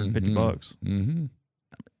like $150. Mm-hmm.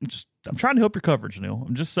 I'm trying to help your coverage, Neil.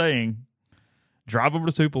 I'm just saying, drive over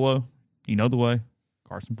to Tupelo. You know the way.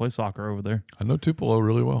 Carson plays soccer over there. I know Tupelo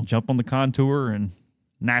really well. Jump on the Contour and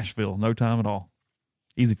Nashville. No time at all.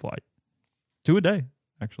 Easy flight. 2 a day,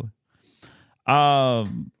 actually.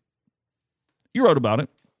 You wrote about it.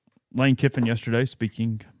 Lane Kiffin yesterday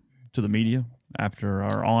speaking to the media after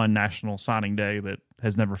our on National Signing Day that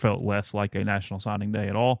has never felt less like a National Signing Day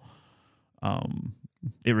at all.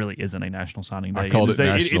 It really isn't a National Signing Day.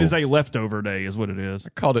 It is a leftover day is what it is. I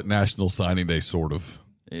called it National Signing Day, sort of.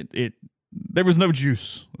 There was no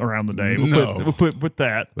juice around the day. We'll put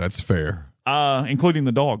that. That's fair. Including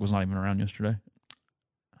the dog was not even around yesterday.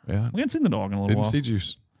 Yeah. We hadn't seen the dog in a little while. Didn't see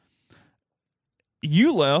juice.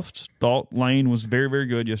 You left, thought Lane was very, very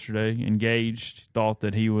good yesterday, engaged, thought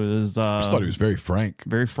that he was... I just thought he was very frank.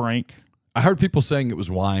 Very frank. I heard people saying it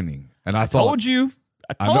was whining, and I thought... Told you.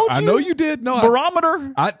 I know you did. No,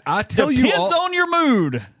 barometer. I tell you depends on your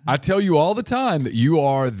mood. I tell you all the time that you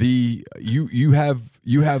are you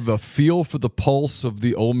have a feel for the pulse of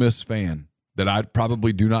the Ole Miss fan that I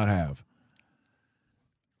probably do not have.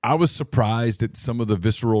 I was surprised at some of the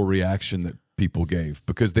visceral reaction that people gave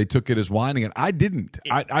because they took it as whining, and I didn't.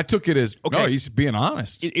 I took it as no, he's being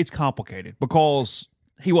honest. It's complicated because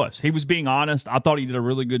he was being honest. I thought he did a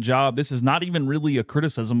really good job. This is not even really a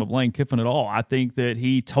criticism of Lane Kiffin at all. I think that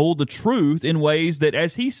he told the truth in ways that,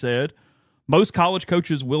 as he said, most college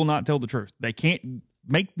coaches will not tell the truth. They can't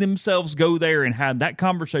make themselves go there and have that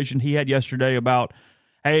conversation he had yesterday about,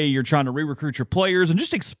 hey, you're trying to re-recruit your players and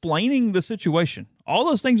just explaining the situation. All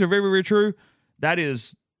those things are very, very true. That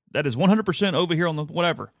is 100% over here on the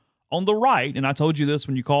whatever. On the right, and I told you this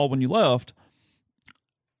when you called when you left,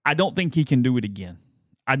 I don't think he can do it again.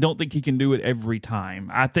 I don't think he can do it every time.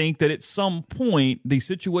 I think that at some point, the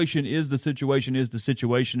situation is the situation,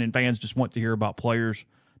 and fans just want to hear about players.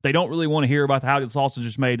 They don't really want to hear about how the sausage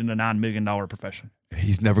is made in a $9 million profession.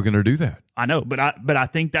 He's never going to do that. I know, but I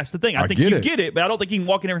think that's the thing. I think you get it, but I don't think he can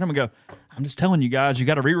walk in every time and go, I'm just telling you guys, you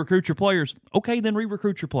got to re-recruit your players. Okay, then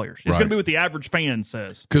re-recruit your players. It's going to be what the average fan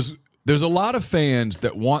says. Because there's a lot of fans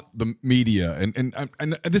that want the media, and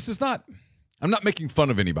this is not – I'm not making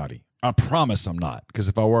fun of anybody. I promise I'm not, because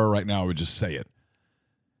if I were right now, I would just say it.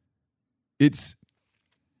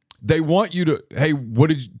 They want you to, hey,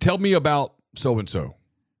 tell me about so-and-so.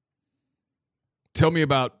 Tell me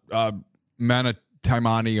about Mana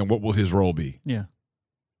Taimani and what will his role be? Yeah.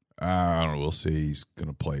 I don't know. We'll see. He's going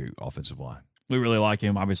to play offensive line. We really like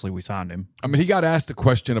him. Obviously, we signed him. I mean, he got asked a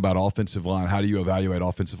question about offensive line. How do you evaluate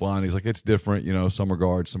offensive line? He's like, it's different. You know, some are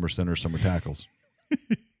guards, some are centers, some are tackles.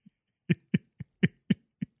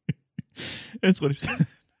 That's what he said.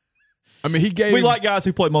 I mean, we like guys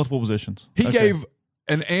who play multiple positions. He gave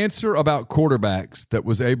an answer about quarterbacks that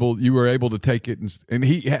you were able to take it, and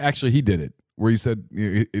he did it, where he said,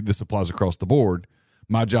 this applies across the board.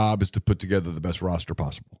 My job is to put together the best roster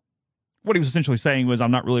possible. What he was essentially saying was,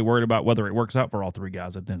 I'm not really worried about whether it works out for all three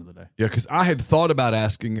guys at the end of the day. Yeah, because I had thought about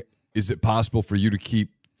asking, is it possible for you to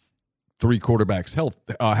keep three quarterbacks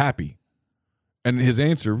happy? And his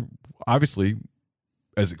answer, obviously,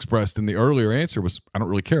 as expressed in the earlier answer, was, I don't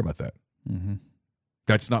really care about that. Mm-hmm.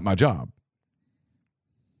 That's not my job.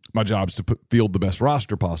 My job is to field the best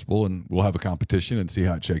roster possible, and we'll have a competition and see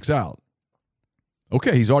how it shakes out.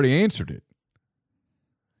 Okay, he's already answered it.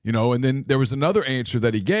 You know, and then there was another answer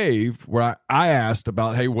that he gave where I asked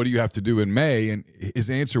about, hey, what do you have to do in May? And his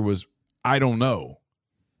answer was, I don't know.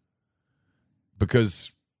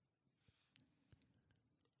 Because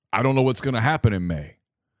I don't know what's going to happen in May,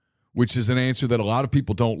 which is an answer that a lot of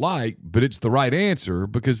people don't like, but it's the right answer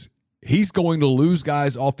because he's going to lose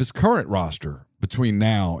guys off his current roster between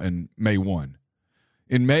now and May 1.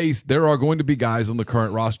 In May, there are going to be guys on the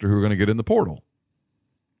current roster who are going to get in the portal.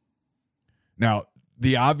 Now,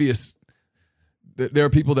 the obvious, there are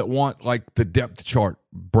people that want like the depth chart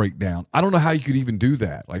breakdown. I don't know how you could even do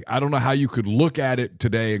that. Like, I don't know how you could look at it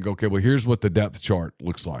today and go, okay, well, here's what the depth chart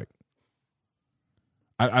looks like.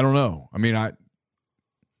 I don't know. I mean,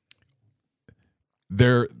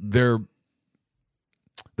 they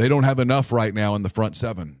don't have enough right now in the front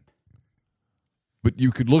seven. But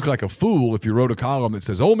you could look like a fool if you wrote a column that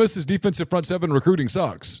says, Ole Miss's defensive front seven recruiting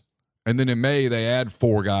sucks. And then in May, they add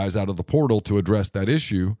 4 guys out of the portal to address that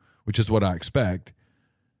issue, which is what I expect.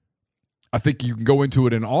 I think you can go into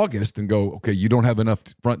it in August and go, okay, you don't have enough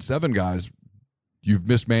front seven guys. You've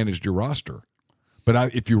mismanaged your roster.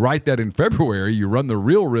 But if you write that in February, you run the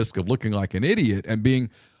real risk of looking like an idiot and being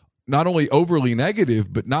not only overly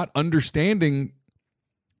negative, but not understanding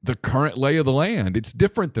the current lay of the land. It's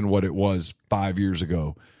different than what it was 5 years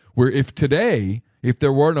ago, where if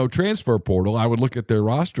there were no transfer portal, I would look at their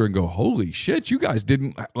roster and go, holy shit, you guys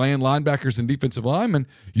didn't land linebackers and defensive linemen.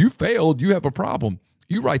 You failed. You have a problem.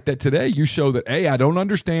 You write that today, you show that, A, I don't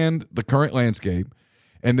understand the current landscape,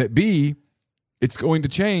 and that, B, it's going to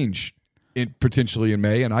change potentially in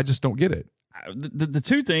May, and I just don't get it. The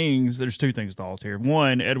two things, there's two things thought here.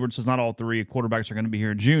 One, Edwards says not all 3 quarterbacks are going to be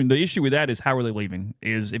here in June. The issue with that is how are they leaving?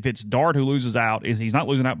 Is if it's Dart who loses out, he's not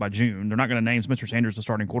losing out by June. They're not going to name Spencer Sanders the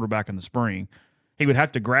starting quarterback in the spring. He would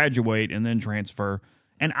have to graduate and then transfer.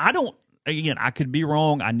 And I could be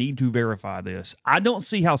wrong. I need to verify this. I don't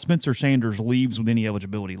see how Spencer Sanders leaves with any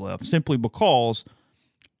eligibility left, simply because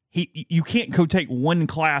you can't go take one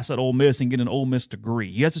class at Ole Miss and get an Ole Miss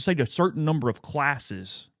degree. He has to take a certain number of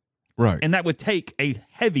classes. Right. And that would take a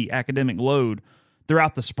heavy academic load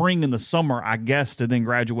throughout the spring and the summer, I guess, to then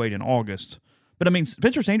graduate in August. But, I mean,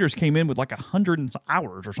 Spencer Sanders came in with like 100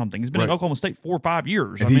 hours or something. He's been at Oklahoma State 4 or 5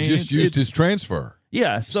 years. And he just used his transfer.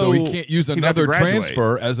 Yeah. So he can't use another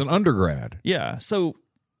transfer as an undergrad. Yeah. So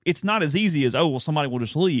it's not as easy as, somebody will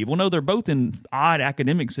just leave. Well, no, they're both in odd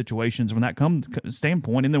academic situations when that comes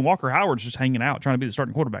standpoint. And then Walker Howard's just hanging out, trying to be the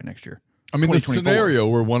starting quarterback next year. I mean, the scenario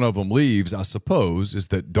where one of them leaves, I suppose, is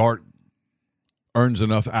that Dart earns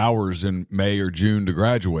enough hours in May or June to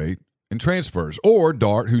graduate and transfers. Or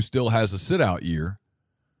Dart, who still has a sit-out year,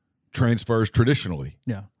 transfers traditionally.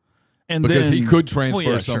 Yeah. And because then, he could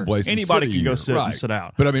transfer someplace. Sure. Anybody can go sit and sit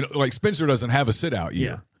out. But, I mean, like Spencer doesn't have a sit-out year.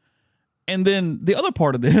 Yeah. And then the other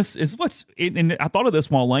part of this is and I thought of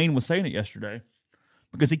this while Lane was saying it yesterday,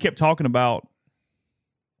 because he kept talking about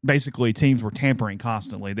basically teams were tampering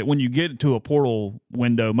constantly, that when you get to a portal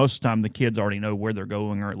window, most of the time the kids already know where they're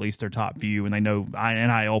going, or at least their top few, and they know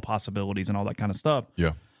NIL possibilities and all that kind of stuff.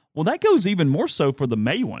 Yeah. Well, that goes even more so for the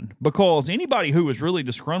May one, because anybody who was really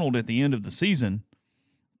disgruntled at the end of the season,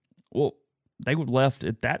 well, they were left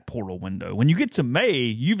at that portal window. When you get to May,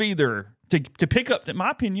 you've either to pick up, in my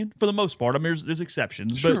opinion, for the most part, I mean, there's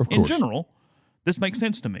exceptions, but in general, this makes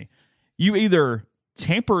sense to me. You either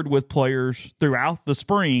tampered with players throughout the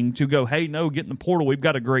spring to go, hey, no, get in the portal, we've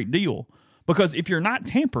got a great deal. Because if you're not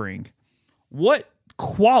tampering, what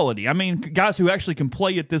quality, I mean, guys who actually can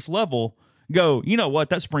play at this level go, you know what,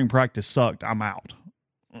 that spring practice sucked, I'm out.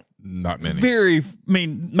 Not many.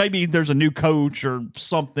 Maybe there's a new coach or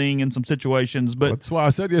something in some situations, but that's why I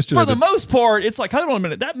said yesterday. For the most part, it's like, hold on a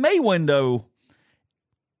minute, that May window,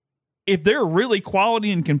 if they're really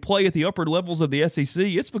quality and can play at the upper levels of the SEC,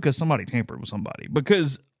 it's because somebody tampered with somebody.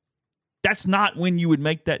 Because that's not when you would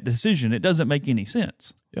make that decision. It doesn't make any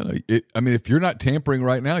sense. If you're not tampering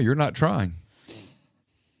right now, you're not trying.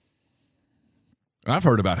 And I've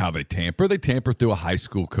heard about how they tamper. They tamper through a high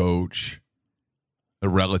school coach, a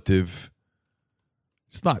relative.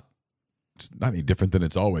 It's not any different than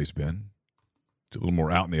it's always been. It's a little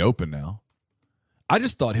more out in the open now. I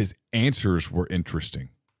just thought his answers were interesting.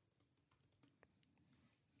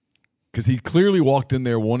 Because he clearly walked in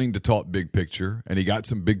there wanting to talk big picture, and he got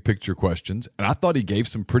some big picture questions. And I thought he gave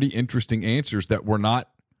some pretty interesting answers that were not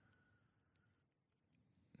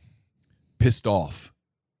pissed off.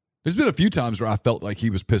 There's been a few times where I felt like he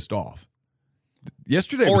was pissed off.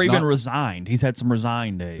 Yesterday or even resigned. He's had some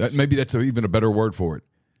resigned days. Maybe that's even a better word for it.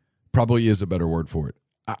 Probably is a better word for it.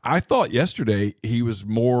 I thought yesterday he was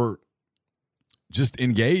more just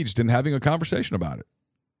engaged in having a conversation about it.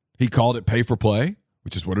 He called it pay for play,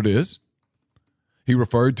 which is what it is. He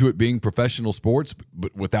referred to it being professional sports,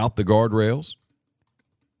 but without the guardrails,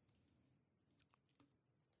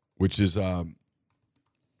 which is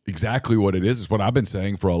exactly what it is. It's what I've been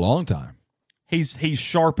saying for a long time. He's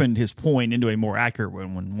sharpened his point into a more accurate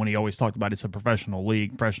one when he always talked about it's a professional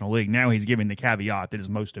league. Now he's giving the caveat that is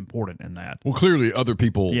most important in that. Well, clearly other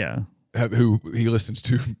people who he listens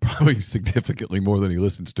to probably significantly more than he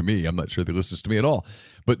listens to me. I'm not sure that he listens to me at all.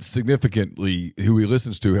 But significantly who he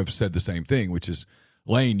listens to have said the same thing, which is,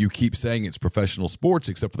 Lane, you keep saying it's professional sports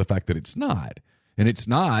except for the fact that it's not. And it's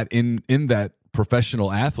not in that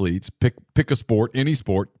professional athletes pick a sport, any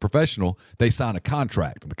sport, professional, they sign a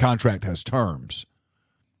contract. The contract has terms.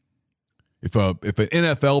 If an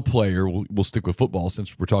NFL player, we'll stick with football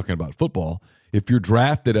since we're talking about football, if you're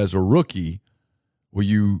drafted as a rookie, well,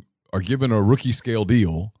 you are given a rookie scale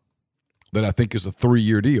deal that I think is a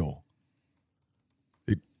 3-year deal.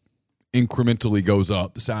 It incrementally goes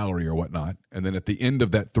up, the salary or whatnot, and then at the end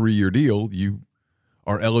of that 3-year deal, you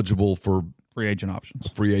are eligible for free agent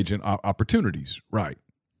options, free agent opportunities. Right.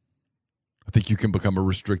 I think you can become a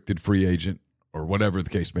restricted free agent or whatever the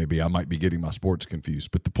case may be. I might be getting my sports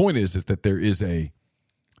confused. But the point is that there's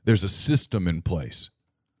a system in place,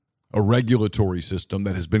 a regulatory system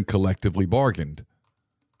that has been collectively bargained.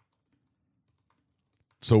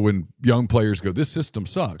 So when young players go, this system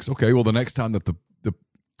sucks. Okay, well, the next time that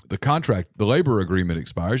the contract, the labor agreement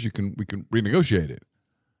expires, we can renegotiate it.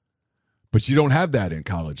 But you don't have that in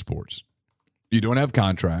college sports. You don't have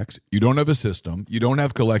contracts. You don't have a system. You don't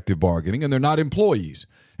have collective bargaining, and they're not employees.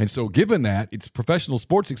 And so given that, it's professional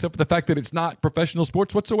sports, except for the fact that it's not professional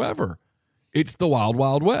sports whatsoever. It's the wild,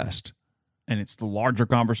 wild west. And it's the larger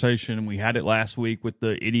conversation. We had it last week with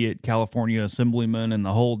the idiot California assemblyman, and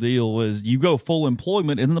the whole deal is you go full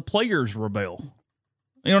employment and the players rebel.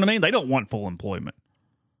 You know what I mean? They don't want full employment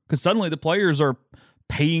because suddenly the players are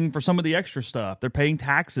paying for some of the extra stuff. They're paying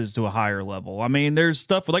taxes to a higher level. I mean, there's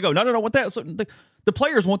stuff where they go, no, what that? So the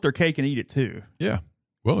players want their cake and eat it too. Yeah.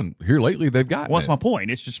 Well, and here lately they've got. Well, that's my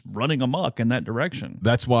point. It's just running amok in that direction.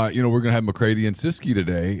 That's why, we're going to have McCready and Siskey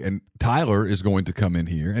today, and Tyler is going to come in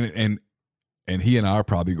here, and he and I are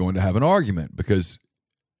probably going to have an argument because,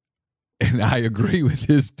 and I agree with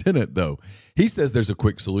his tenant, though. He says there's a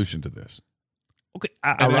quick solution to this. Okay,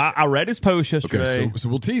 I read his post yesterday. Okay, so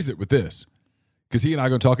we'll tease it with this because he and I are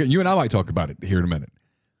going to talk, and you and I might talk about it here in a minute.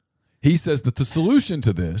 He says that the solution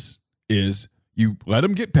to this is you let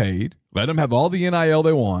them get paid, let them have all the NIL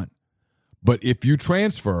they want, but if you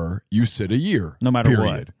transfer, you sit a year. No matter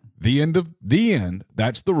what. The end,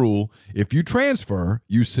 that's the rule. If you transfer,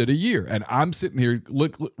 you sit a year. And I'm sitting here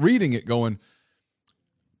reading it going,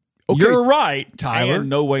 okay, you're right, Tyler. And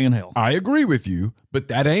no way in hell. I agree with you, but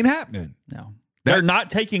that ain't happening. No. They're not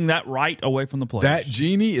taking that right away from the players. That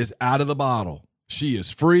genie is out of the bottle. She is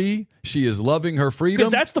free. She is loving her freedom.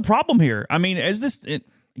 Because that's the problem here. I mean,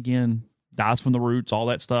 again, dies from the roots, all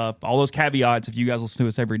that stuff, all those caveats, if you guys listen to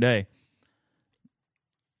us every day.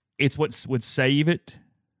 It's what would save it,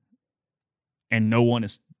 and no one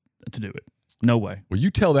is to do it. No way. Well, you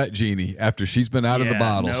tell that genie after she's been out of the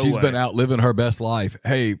bottle, she's been out living her best life.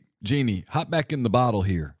 Hey, genie, hop back in the bottle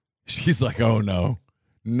here. She's like, oh, no.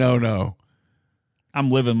 I'm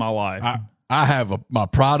living my life. I have my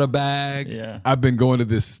Prada bag. Yeah. I've been going to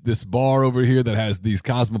this bar over here that has these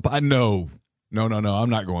Cosmopolitan. No. I'm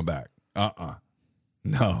not going back.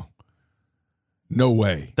 No. No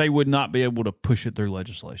way. They would not be able to push it through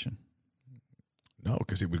legislation. No,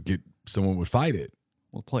 because someone would fight it.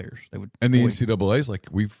 Well, players. They would. And the NCAA is like,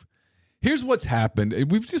 here's what's happened.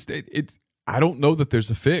 I don't know that there's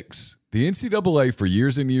a fix. The NCAA for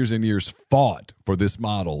years and years and years fought for this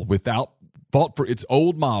model fought for its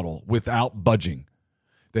old model without budging.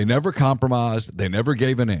 They never compromised. They never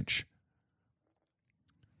gave an inch.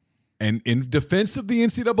 And in defense of the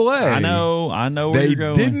NCAA, I know where they you're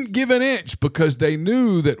going. didn't give an inch because they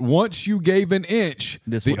knew that once you gave an inch,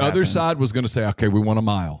 the other side was going to say, okay, we want a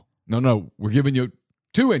mile. No, we're giving you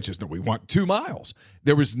 2 inches. No, we want 2 miles.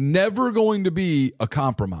 There was never going to be a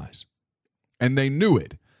compromise. And they knew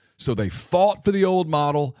it. So they fought for the old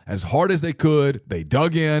model as hard as they could. They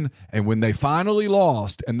dug in. And when they finally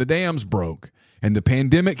lost and the dams broke and the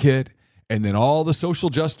pandemic hit and then all the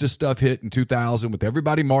social justice stuff hit in 2000 with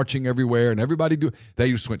everybody marching everywhere and everybody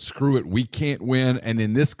they just went, screw it, we can't win. And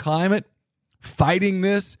in this climate, fighting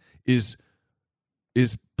this is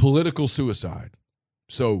political suicide.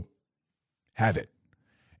 So have it.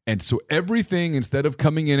 And so everything, instead of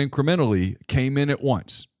coming in incrementally, came in at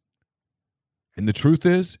once. And the truth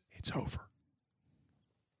is, it's over.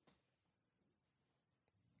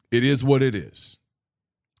 It is what it is.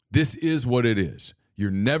 This is what it is.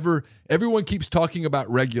 Everyone keeps talking about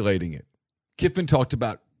regulating it. Kiffin talked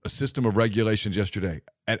about a system of regulations yesterday.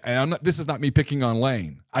 And this is not me picking on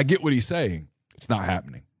Lane. I get what he's saying. It's not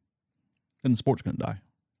happening. And the sport's going to die.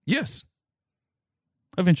 Yes.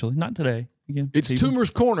 Eventually. Not today. Again, it's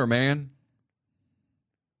Toomer's Corner, man.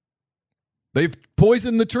 They've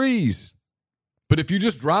poisoned the trees. But if you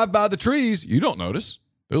just drive by the trees, you don't notice.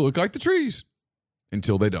 They look like the trees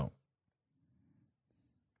until they don't.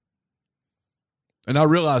 And I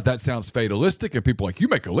realize that sounds fatalistic, and people are like, you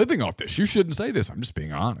make a living off this. You shouldn't say this. I'm just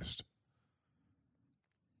being honest.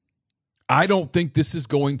 I don't think this is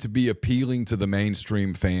going to be appealing to the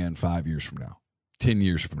mainstream fan 5 years from now, 10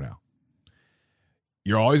 years from now.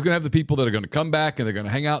 You're always going to have the people that are going to come back, and they're going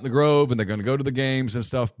to hang out in the Grove, and they're going to go to the games and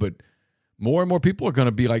stuff, but more and more people are going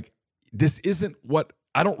to be like, this isn't what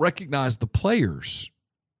I don't recognize the players.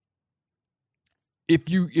 If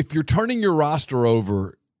you're turning your roster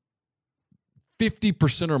over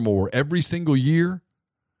 50% or more every single year,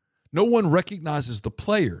 no one recognizes the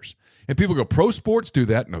players. And people go, pro sports do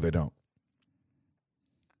that. No, they don't.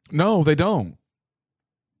 No, they don't.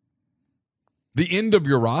 The end of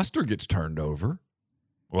your roster gets turned over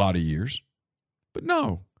a lot of years. But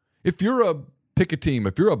no, pick a team.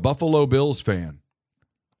 If you're a Buffalo Bills fan,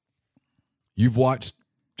 you've watched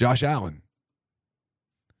Josh Allen.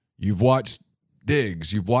 You've watched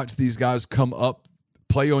Diggs. You've watched these guys come up,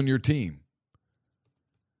 play on your team.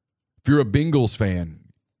 If you're a Bengals fan,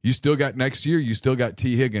 you still got next year, you still got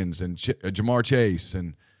T. Higgins and Jamar Chase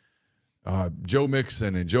and Joe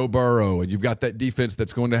Mixon and Joe Burrow, and you've got that defense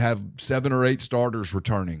that's going to have 7 or 8 starters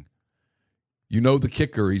returning. You know the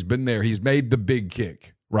kicker. He's been there. He's made the big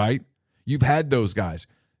kick, right? You've had those guys.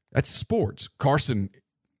 That's sports. Carson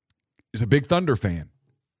is a big Thunder fan.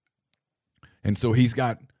 And so he's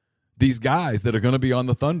got these guys that are going to be on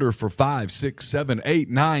the Thunder for 5, 6, 7, 8,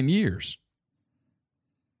 9 years.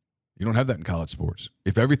 You don't have that in college sports.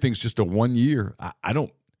 If everything's just a 1 year, I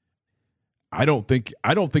don't think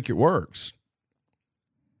it works.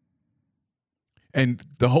 And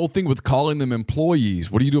the whole thing with calling them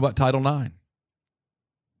employees, what do you do about Title IX?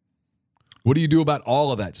 What do you do about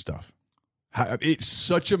all of that stuff? It's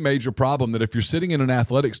such a major problem that if you're sitting in an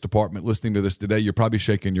athletics department listening to this today, you're probably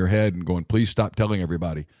shaking your head and going, please stop telling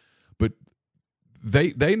everybody. But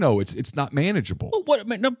they know it's not manageable. Well,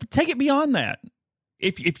 no, take it beyond that.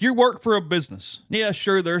 If you work for a business, yeah,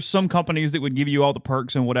 sure, there's some companies that would give you all the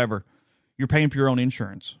perks and whatever. You're paying for your own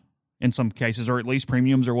insurance in some cases, or at least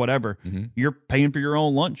premiums or whatever. Mm-hmm. You're paying for your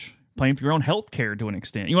own lunch, paying for your own health care to an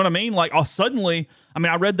extent. You know what I mean? Like, suddenly,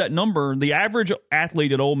 I read that number. The average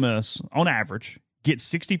athlete at Ole Miss, on average,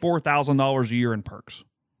 gets $64,000 a year in perks,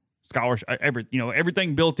 scholarship,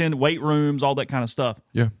 everything built in, weight rooms, all that kind of stuff.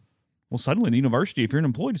 Yeah. Well, suddenly the university, if you're an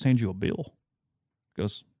employee, just hands you a bill.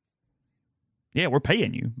 Goes, yeah, we're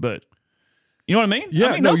paying you, but you know what I mean?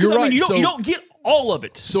 Yeah, you're right. You don't get all of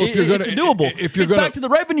it. So if you're going to, it's doable. It's back to the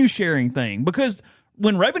revenue sharing thing, because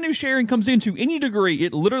when revenue sharing comes into any degree,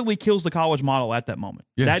 it literally kills the college model at that moment.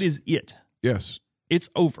 Yes. That is it. Yes. It's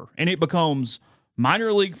over. And it becomes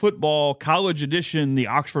minor league football, college edition, the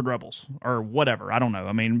Oxford Rebels, or whatever. I don't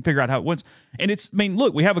know. Figure out how it was. And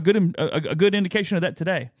look, we have a good indication of that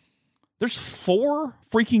today. There's 4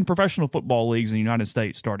 freaking professional football leagues in the United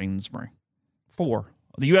States starting in the spring. 4.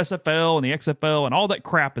 The USFL and the XFL and all that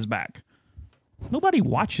crap is back. Nobody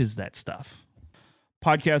watches that stuff.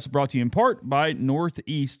 Podcast brought to you in part by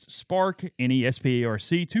Northeast Spark,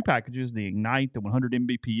 NESPARC, 2 packages, the Ignite, the 100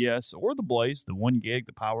 Mbps, or the Blaze, the 1 gig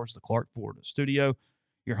that powers the Clark Ford studio.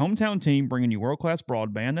 Your hometown team bringing you world-class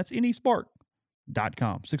broadband. That's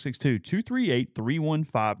nespark.com.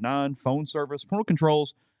 662-238-3159. Phone service, parental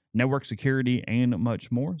controls, network security, and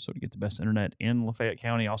much more. So to get the best internet in Lafayette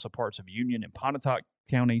County, also parts of Union and Pontotoc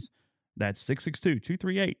counties, that's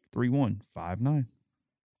 662-238-3159.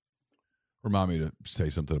 Remind me to say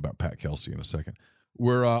something about Pat Kelsey in a second.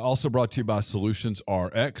 We're also brought to you by Solutions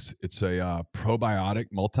RX. It's a probiotic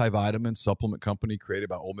multivitamin supplement company created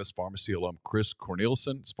by Ole Miss Pharmacy alum Chris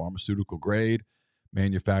Cornelison. It's pharmaceutical grade,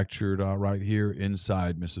 manufactured right here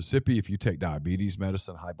inside Mississippi. If you take diabetes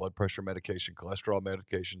medicine, high blood pressure medication, cholesterol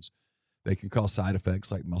medications, they can cause side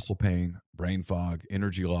effects like muscle pain, brain fog,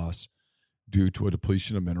 energy loss due to a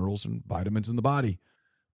depletion of minerals and vitamins in the body.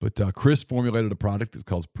 But Chris formulated a product that's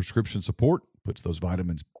called Prescription Support, puts those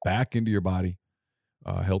vitamins back into your body,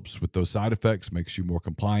 helps with those side effects, makes you more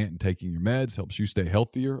compliant in taking your meds, helps you stay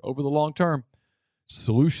healthier over the long term.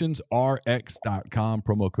 SolutionsRx.com,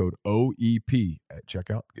 promo code OEP at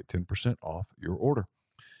checkout. Get 10% off your order.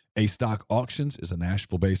 A-Stock Auctions is a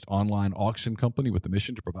Nashville-based online auction company with the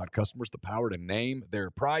mission to provide customers the power to name their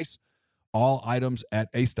price. All items at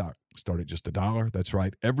A-Stock start at just $1. That's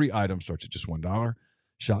right. Every item starts at just $1.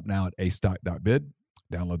 Shop now at astock.bid.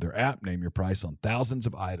 Download their app. Name your price on thousands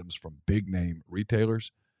of items from big-name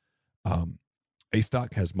retailers.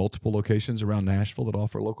 A-Stock has multiple locations around Nashville that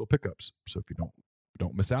offer local pickups. So if you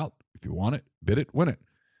don't miss out, if you want it, bid it, win it.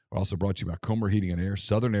 We're also brought to you by Comer Heating and Air,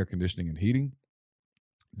 Southern Air Conditioning and Heating.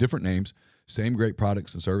 Different names, same great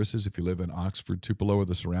products and services. If you live in Oxford, Tupelo, or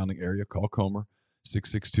the surrounding area, call Comer,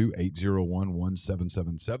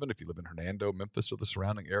 662-801-1777. If you live in Hernando, Memphis, or the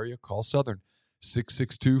surrounding area, call Southern,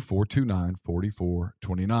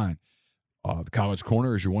 662-429-4429. The College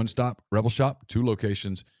Corner is your one-stop Rebel Shop, 2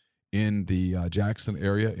 locations in the Jackson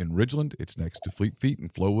area in Ridgeland. It's next to Fleet Feet. In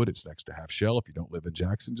Flowood, it's next to Half Shell. If you don't live in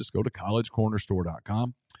Jackson, just go to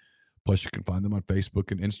collegecornerstore.com. Plus, you can find them on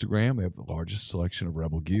Facebook and Instagram. They have the largest selection of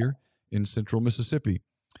Rebel gear in central Mississippi.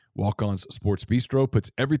 Walk-On's Sports Bistro puts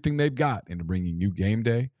everything they've got into bringing you game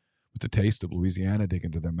day with the taste of Louisiana. Dig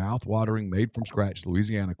into their mouth-watering, made-from-scratch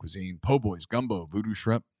Louisiana cuisine, po' boys, gumbo, voodoo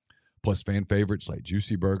shrimp, plus fan favorites like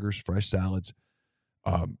juicy burgers, fresh salads,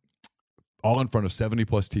 all in front of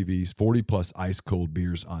 70-plus TVs, 40-plus ice-cold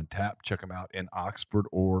beers on tap. Check them out in Oxford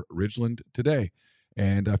or Ridgeland today.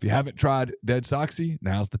 And if you haven't tried Dead Soxy,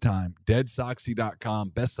 now's the time.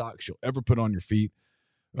 DeadSoxy.com, best socks you'll ever put on your feet.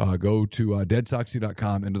 Go to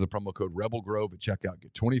DeadSoxy.com, enter the promo code Rebel Grove at checkout.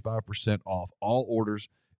 Get 25% off all orders,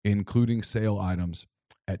 including sale items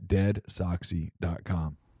at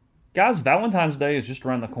DeadSoxy.com. Guys, Valentine's Day is just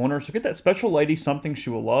around the corner, so get that special lady something she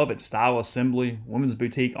will love at Style Assembly, women's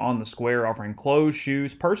boutique on the square, offering clothes,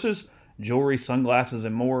 shoes, purses, jewelry, sunglasses,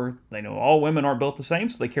 and more. They know all women aren't built the same,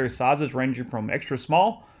 so they carry sizes ranging from extra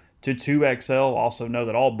small to 2XL. Also know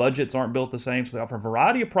that all budgets aren't built the same, so they offer a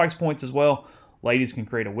variety of price points as well. Ladies can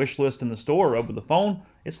create a wish list in the store or over the phone.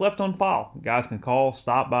 It's left on file. Guys can call,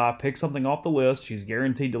 stop by, pick something off the list she's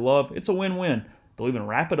guaranteed to love. It's a win-win. They'll even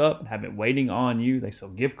wrap it up and have it waiting on you. They sell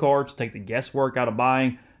gift cards, take the guesswork out of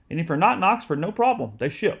buying. And if you're not in Oxford, no problem. They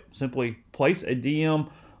ship. Simply place a DM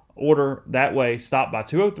Order that way. Stop by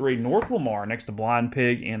 203 North Lamar next to Blind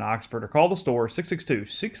Pig in Oxford, or call the store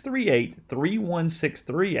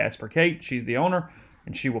 662-638-3163. Ask for Kate. She's the owner,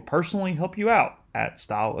 and she will personally help you out at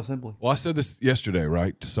Style Assembly. Well, I said this yesterday,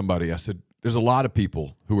 right, to somebody. I said, there's a lot of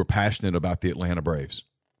people who are passionate about the Atlanta Braves,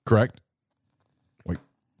 correct? Like,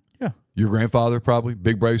 yeah. Your grandfather probably,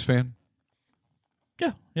 big Braves fan?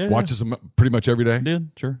 Yeah. Watches them pretty much every day?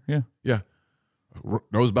 Did, sure, yeah. Yeah.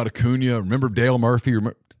 Knows about Acuna. Remember Dale Murphy?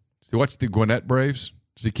 Does he watch the Gwinnett Braves?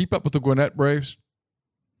 Does he keep up with the Gwinnett Braves?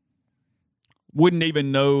 Wouldn't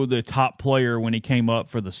even know the top player when he came up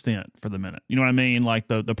for the stint for the minute. You know what I mean? Like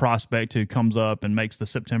the prospect who comes up and makes the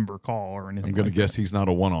September call or anything. I'm going to guess he's not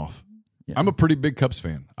a one-off. Yeah. I'm a pretty big Cubs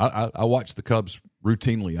fan. I watch the Cubs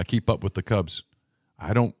routinely. I keep up with the Cubs.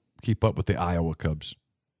 I don't keep up with the Iowa Cubs.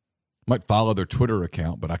 Might follow their Twitter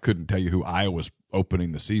account, but I couldn't tell you who Iowa's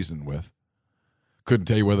opening the season with. Couldn't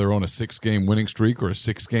tell you whether they're on a 6-game winning streak or a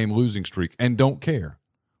 6-game losing streak, and don't care.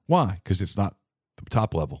 Why? Because it's not the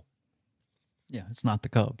top level. Yeah, it's not the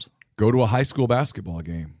Cubs. Go to a high school basketball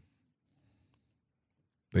game.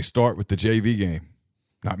 They start with the JV game.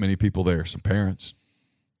 Not many people there, some parents.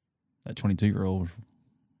 That 22-year-old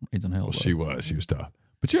raising hell. Well, she was tough.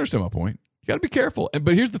 But you understand my point. You got to be careful.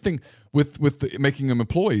 But here's the thing with making them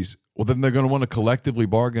employees. Well, then they're going to want to collectively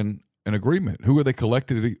bargain an agreement. Who are they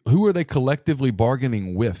collectively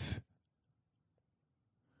bargaining with?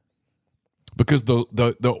 Because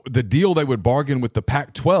the deal they would bargain with the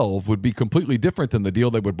Pac-12 would be completely different than the deal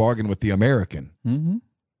they would bargain with the American. Mm-hmm.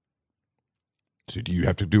 So do you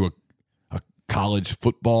have to do a college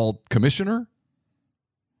football commissioner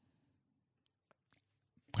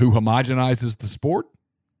who homogenizes the sport?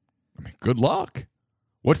 I mean, good luck.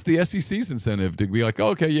 What's the SEC's incentive to be like, oh,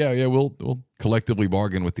 okay, yeah, we'll collectively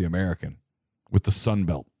bargain with the American, with the Sun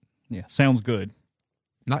Belt? Yeah, sounds good.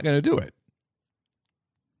 Not going to do it.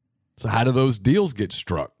 So how do those deals get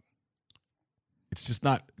struck? It's just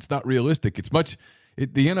not. It's not realistic. The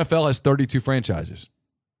NFL has 32 franchises.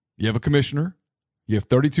 You have a commissioner. You have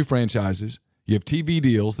 32 franchises. You have TV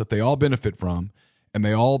deals that they all benefit from, and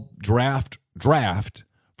they all draft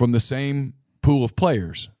from the same pool of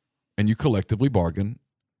players, and you collectively bargain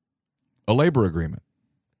a labor agreement.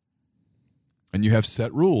 And you have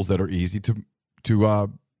set rules that are easy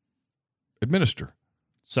to administer.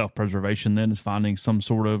 Self-preservation then is finding some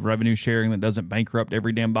sort of revenue sharing that doesn't bankrupt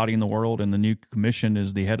every damn body in the world, and the new commission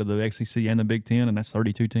is the head of the SEC and the Big Ten, and that's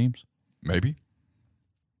 32 teams. Maybe.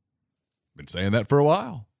 Been saying that for a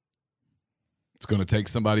while. It's going to take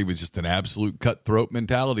somebody with just an absolute cutthroat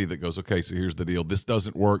mentality that goes, okay, so here's the deal. This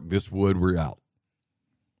doesn't work. This would. We're out.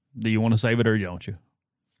 Do you want to save it or don't you?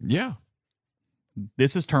 Yeah.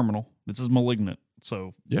 This is terminal. This is malignant.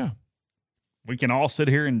 So yeah, we can all sit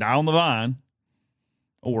here and die on the vine.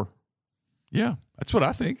 Or, yeah, that's what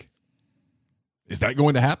I think. Is that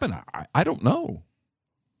going to happen? I don't know.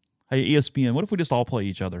 Hey, ESPN, what if we just all play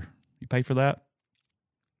each other? You pay for that?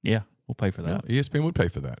 Yeah, we'll pay for that. Yeah, ESPN would pay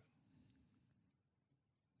for that.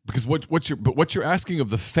 Because what you're asking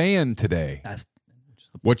of the fan today?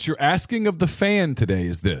 What you're asking of the fan today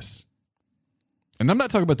is this. And I'm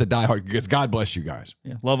not talking about the diehard, because God bless you guys.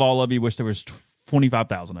 Yeah, love all of you. Wish there was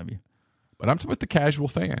 25,000 of you. But I'm talking about the casual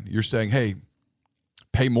fan. You're saying, hey,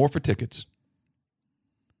 pay more for tickets.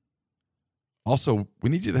 Also,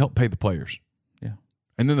 we need you to help pay the players. Yeah.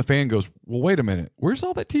 And then the fan goes, well, wait a minute. Where's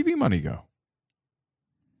all that TV money go?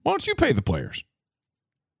 Why don't you pay the players?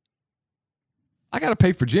 I got to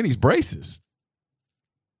pay for Jenny's braces.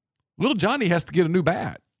 Little Johnny has to get a new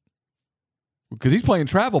bat because he's playing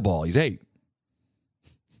travel ball. He's 8.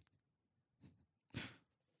 I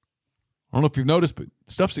don't know if you've noticed, but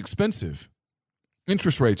stuff's expensive.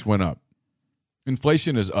 Interest rates went up.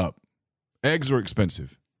 Inflation is up. Eggs are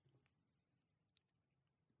expensive.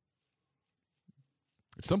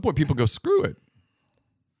 At some point, people go, screw it.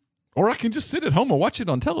 Or I can just sit at home and watch it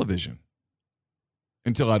on television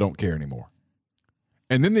until I don't care anymore.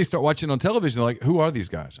 And then they start watching on television. They're like, who are these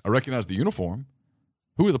guys? I recognize the uniform.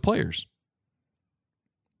 Who are the players?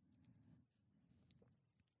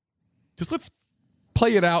 Just let's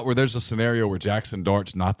play it out where there's a scenario where Jackson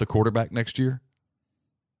Dart's not the quarterback next year.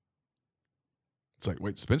 It's like,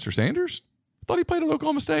 wait, Spencer Sanders? I thought he played at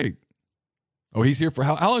Oklahoma State. Oh, he's here for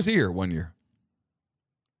how long is he here? 1 year.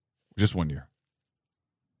 Just 1 year.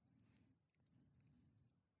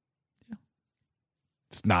 Yeah.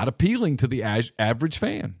 It's not appealing to the average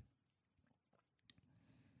fan.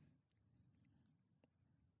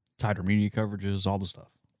 Tighter media coverages, all the stuff.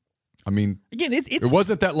 I mean, again, it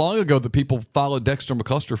wasn't that long ago that people followed Dexter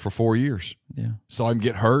McCluster for 4 years. Yeah. Saw him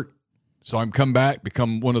get hurt. Saw him come back,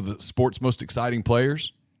 become one of the sport's most exciting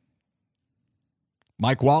players.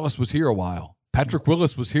 Mike Wallace was here a while. Patrick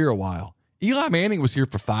Willis was here a while. Eli Manning was here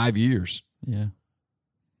for 5 years. Yeah.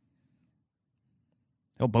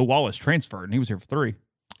 Oh, Bo Wallace transferred, and he was here for 3.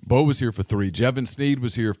 Bo was here for 3. Jevin Sneed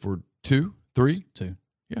was here for 2, 3. 2.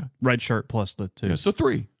 Yeah. Red shirt plus the 2. Yeah, so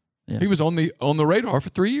 3. Yeah. He was on the radar for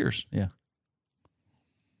 3 years. Yeah.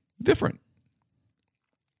 Different.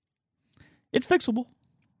 It's fixable.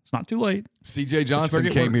 It's not too late. C.J. Johnson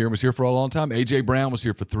came here and was here for a long time. A.J. Brown was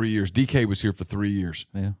here for 3 years. DK was here for 3 years.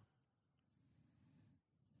 Yeah.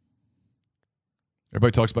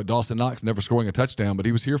 Everybody talks about Dawson Knox never scoring a touchdown, but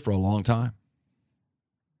he was here for a long time.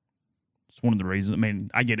 It's one of the reasons. I mean,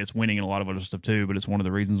 I get it's winning and a lot of other stuff too, but it's one of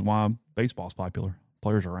the reasons why baseball's popular.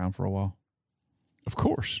 Players are around for a while. Of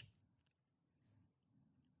course.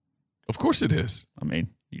 Of course it is. I mean,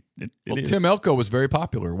 it is. Tim Elko was very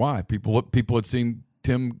popular. Why? People had seen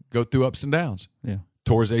Tim go through ups and downs. Yeah.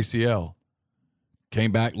 Tore his ACL.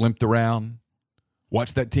 Came back, limped around.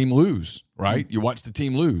 Watched that team lose, right? Mm-hmm. You watched the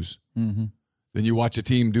team lose. Mm-hmm. Then you watch a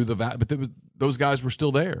team do but those guys were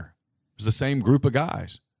still there. It was the same group of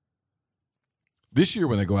guys. This year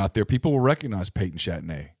when they go out there, people will recognize Peyton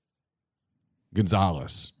Chatney,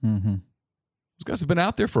 Gonzalez. Mm-hmm. Those guys have been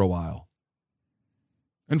out there for a while.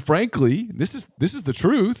 And frankly, this is the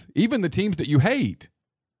truth. Even the teams that you hate.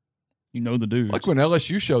 You know the dudes. Like when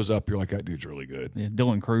LSU shows up, you're like, that dude's really good. Yeah,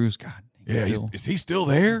 Dylan Cruz. God. Yeah, is he still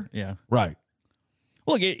there? Yeah. Right.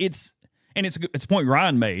 Well, it's a point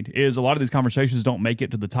Ryan made, is a lot of these conversations don't make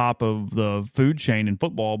it to the top of the food chain in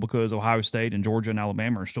football because Ohio State and Georgia and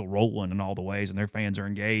Alabama are still rolling in all the ways and their fans are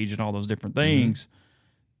engaged and all those different things. Mm-hmm.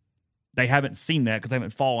 They haven't seen that because they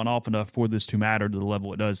haven't fallen off enough for this to matter to the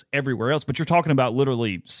level it does everywhere else. But you're talking about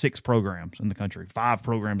literally 6 programs in the country, 5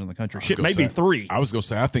 programs in the country. Shit, maybe 3. I was going to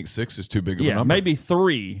say, I think 6 is too big of a number. Maybe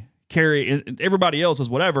 3 carry. Everybody else is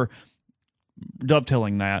whatever.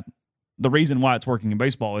 Dovetailing that, the reason why it's working in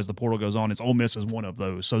baseball is the portal goes on. It's Ole Miss is one of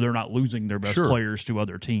those, so they're not losing their best players to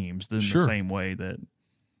other teams in the same way that.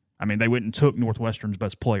 I mean, they went and took Northwestern's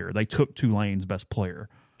best player. They took Tulane's best player.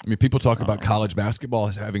 I mean, people talk about college basketball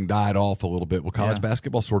as having died off a little bit. Well, college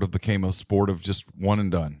basketball sort of became a sport of just one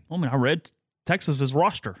and done. I mean, I read Texas's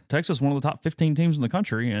roster. Texas, one of the top 15 teams in the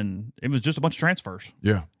country, and it was just a bunch of transfers.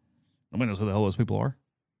 Yeah. Nobody knows who the hell those people are.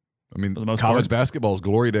 I mean, college basketball's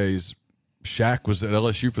glory days. Shaq was at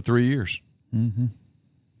LSU for 3 years. Mm-hmm.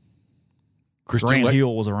 Grant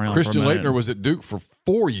Hill was around. Christian Laettner was at Duke for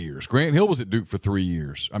 4 years. Grant Hill was at Duke for 3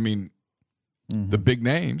 years. I mean, the big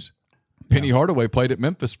names. Penny Hardaway played at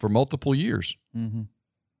Memphis for multiple years. Mm-hmm.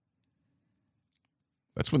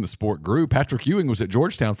 That's when the sport grew. Patrick Ewing was at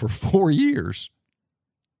Georgetown for 4 years.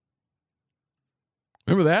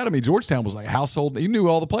 Remember that? I mean, Georgetown was like household. He knew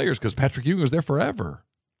all the players because Patrick Ewing was there forever.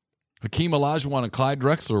 Hakeem Olajuwon and Clyde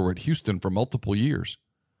Drexler were at Houston for multiple years.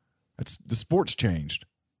 The sport's changed.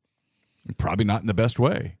 And probably not in the best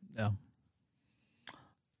way. Yeah.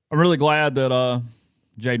 I'm really glad that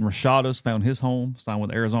Jaden Rashada's found his home, signed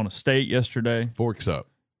with Arizona State yesterday. Forks up.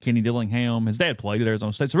 Kenny Dillingham, his dad played at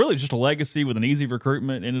Arizona State. So really just a legacy with an easy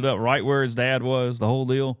recruitment. Ended up right where his dad was, the whole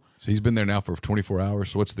deal. So he's been there now for 24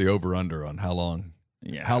 hours. So what's the over-under on how long?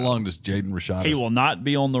 Yeah. How long does Jaden Rashada? He will not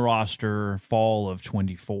be on the roster fall of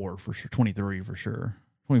 24 for sure. 23 for sure.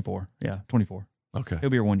 24. Yeah, 24. Okay. He'll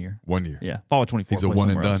be here 1 year. 1 year. Yeah, fall of 24. He's a one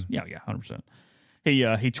and done. Yeah, 100%. He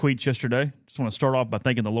tweets yesterday. Just want to start off by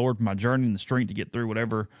thanking the Lord for my journey in the strength to get through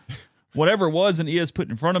whatever it was and is put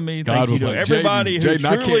in front of me. God Thank you was to like, everybody who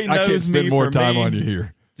Jaden, truly knows I can't spend me more for time me. on you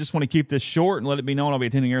here. Just want to keep this short and let it be known I'll be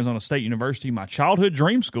attending Arizona State University, my childhood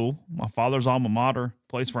dream school, my father's alma mater,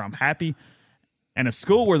 place where I'm happy, and a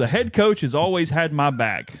school where the head coach has always had my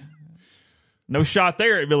back. No shot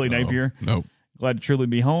there at Billy Napier. Nope. Glad to truly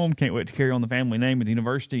be home. Can't wait to carry on the family name at the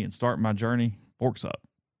university and start my journey. Forks up.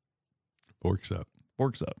 Forks up.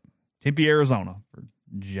 Forks up. Tempe, Arizona for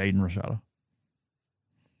Jaden Rashada.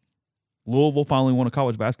 Louisville finally won a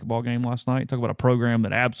college basketball game last night. Talk about a program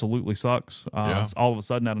that absolutely sucks. It's all of a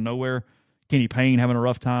sudden out of nowhere. Kenny Payne having a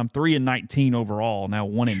rough time. 3-19 overall. Now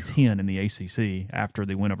 1-10 in the ACC after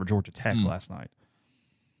they win over Georgia Tech last night.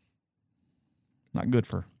 Not good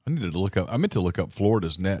for. I needed to look up. I meant to look up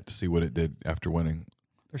Florida's net to see what it did after winning.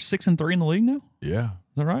 They're 6-3 in the league now. Yeah.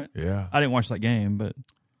 Is that right? Yeah. I didn't watch that game, but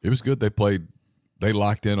it was good. They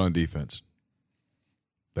locked in on defense.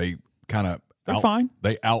 They kind of fine.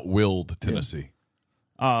 They outwilled Tennessee.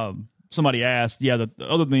 Yeah. Somebody asked, other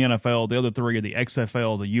than the NFL, the other 3 are the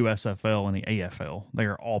XFL, the USFL, and the AFL. They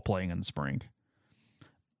are all playing in the spring.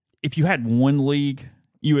 If you had one league,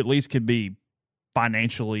 you at least could be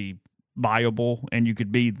financially viable and you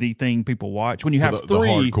could be the thing people watch. When you have the three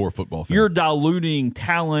hardcore football fan. you're diluting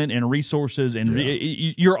talent and resources, and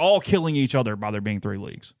you're all killing each other by there being three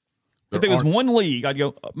leagues. If there was one league, I'd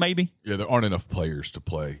go, maybe. Yeah, there aren't enough players to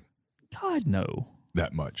play. God, no.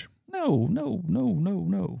 That much. No.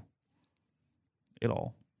 At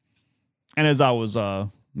all. And as I was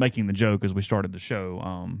making the joke as we started the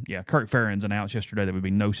show, Kirk Ferentz announced yesterday there would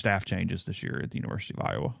be no staff changes this year at the University of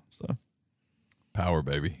Iowa. So, power,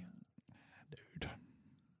 baby.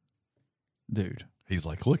 Dude. He's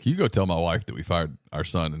like, look, you go tell my wife that we fired our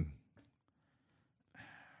son, and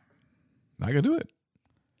not gonna do it.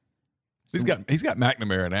 He's got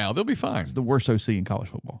McNamara now. They'll be fine. It's the worst OC in college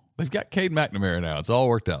football. They've got Cade McNamara now. It's all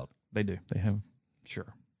worked out. They do. They have,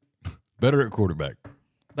 sure. Better at quarterback.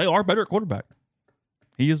 They are better at quarterback.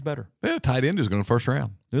 He is better. They had a tight end who's going to first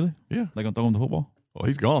round. Do they? Yeah. They going to throw him the football? Well,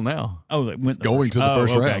 he's gone now. Oh, they went going to the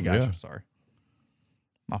first round. Gotcha. Yeah. Sorry.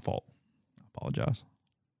 My fault. I apologize.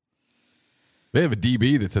 They have a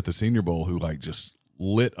DB that's at the Senior Bowl who just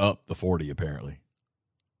lit up the 40 apparently.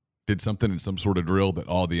 Did something in some sort of drill that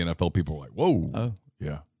all the NFL people were like, whoa. Oh.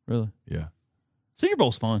 Yeah. Really? Yeah. Senior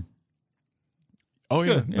Bowl's fun. Oh, it's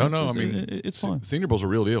yeah. Good. No. I mean, it's fun. Senior Bowl's a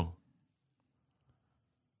real deal.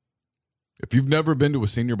 If you've never been to a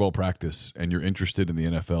Senior Bowl practice and you're interested in the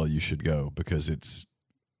NFL, you should go because it's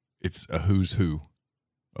a who's who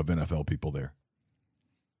of NFL people there.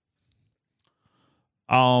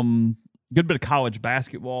 Good bit of college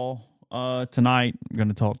basketball tonight. I'm going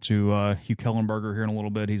to talk to Hugh Kellenberger here in a little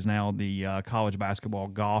bit. He's now the college basketball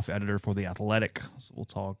golf editor for The Athletic. So we'll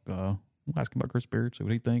talk. We'll ask him about Chris Beard, see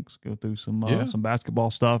what he thinks. Go through some basketball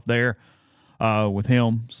stuff there with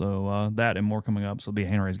him. So that and more coming up. So it'll be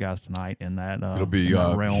Henry's guys tonight in that. It'll be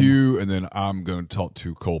Hugh, and then I'm going to talk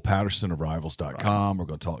to Cole Patterson of Rivals.com. Right. We're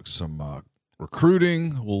going to talk some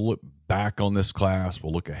recruiting. We'll look back on this class.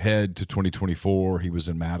 We'll look ahead to 2024. He was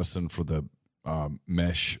in Madison for the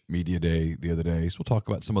Mesh Media Day the other day. So we'll talk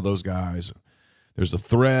about some of those guys. There's a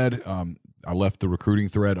thread. I left the recruiting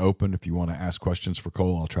thread open. If you want to ask questions for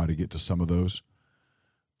Cole, I'll try to get to some of those.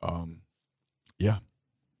 Yeah.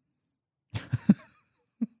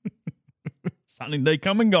 Signing day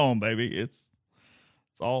come and gone, baby. It's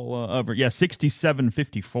all over. Yeah,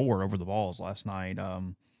 67-54 over the Vols last night.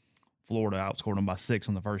 Florida outscored them by 6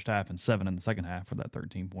 in the first half and 7 in the second half for that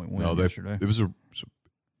 13-point win yesterday. It was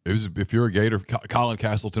if you're a Gator, Colin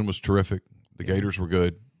Castleton was terrific. The Gators were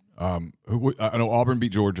good. I know Auburn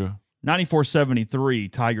beat Georgia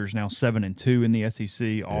 94-73. Tigers now 7-2 in the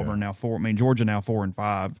SEC. Auburn now 4. I mean Georgia now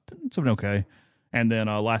 4-5. It's been okay. And then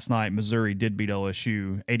last night Missouri did beat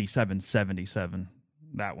LSU 87-77.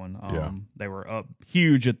 That one. They were up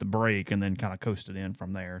huge at the break and then kind of coasted in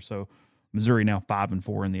from there. So Missouri now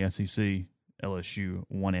 5-4 in the SEC. LSU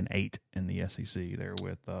 1-8 in the SEC there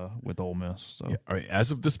with Ole Miss. So I mean,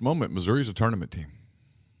 as of this moment, Missouri's a tournament team.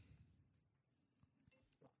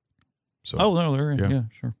 So they're in. Yeah,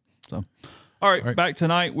 sure. So, all right, back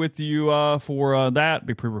tonight with you for that.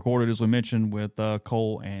 Be pre-recorded as we mentioned with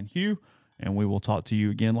Cole and Hugh, and we will talk to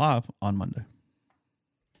you again live on Monday.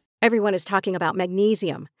 Everyone is talking about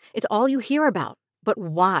magnesium. It's all you hear about. But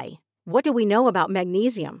why? What do we know about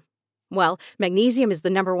magnesium? Well, magnesium is the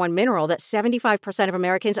 #1 mineral that 75% of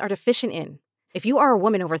Americans are deficient in. If you are a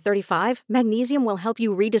woman over 35, magnesium will help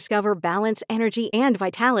you rediscover balance, energy, and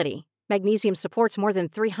vitality. Magnesium supports more than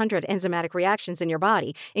 300 enzymatic reactions in your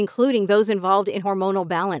body, including those involved in hormonal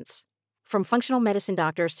balance. From functional medicine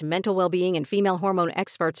doctors to mental well-being and female hormone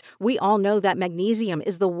experts, we all know that magnesium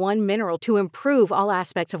is the one mineral to improve all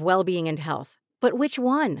aspects of well-being and health. But which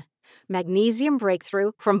one? Magnesium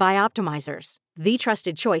Breakthrough from Bioptimizers, the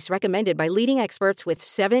trusted choice recommended by leading experts with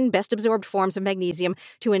 7 best-absorbed forms of magnesium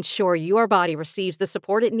to ensure your body receives the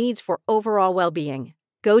support it needs for overall well-being.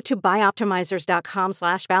 Go to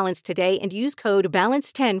bioptimizers.com/balance today and use code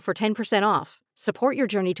BALANCE10 for 10% off. Support your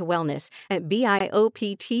journey to wellness at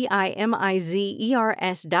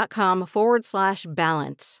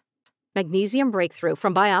bioptimizers.com/balance. Magnesium Breakthrough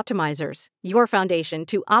from Bioptimizers, your foundation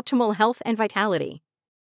to optimal health and vitality.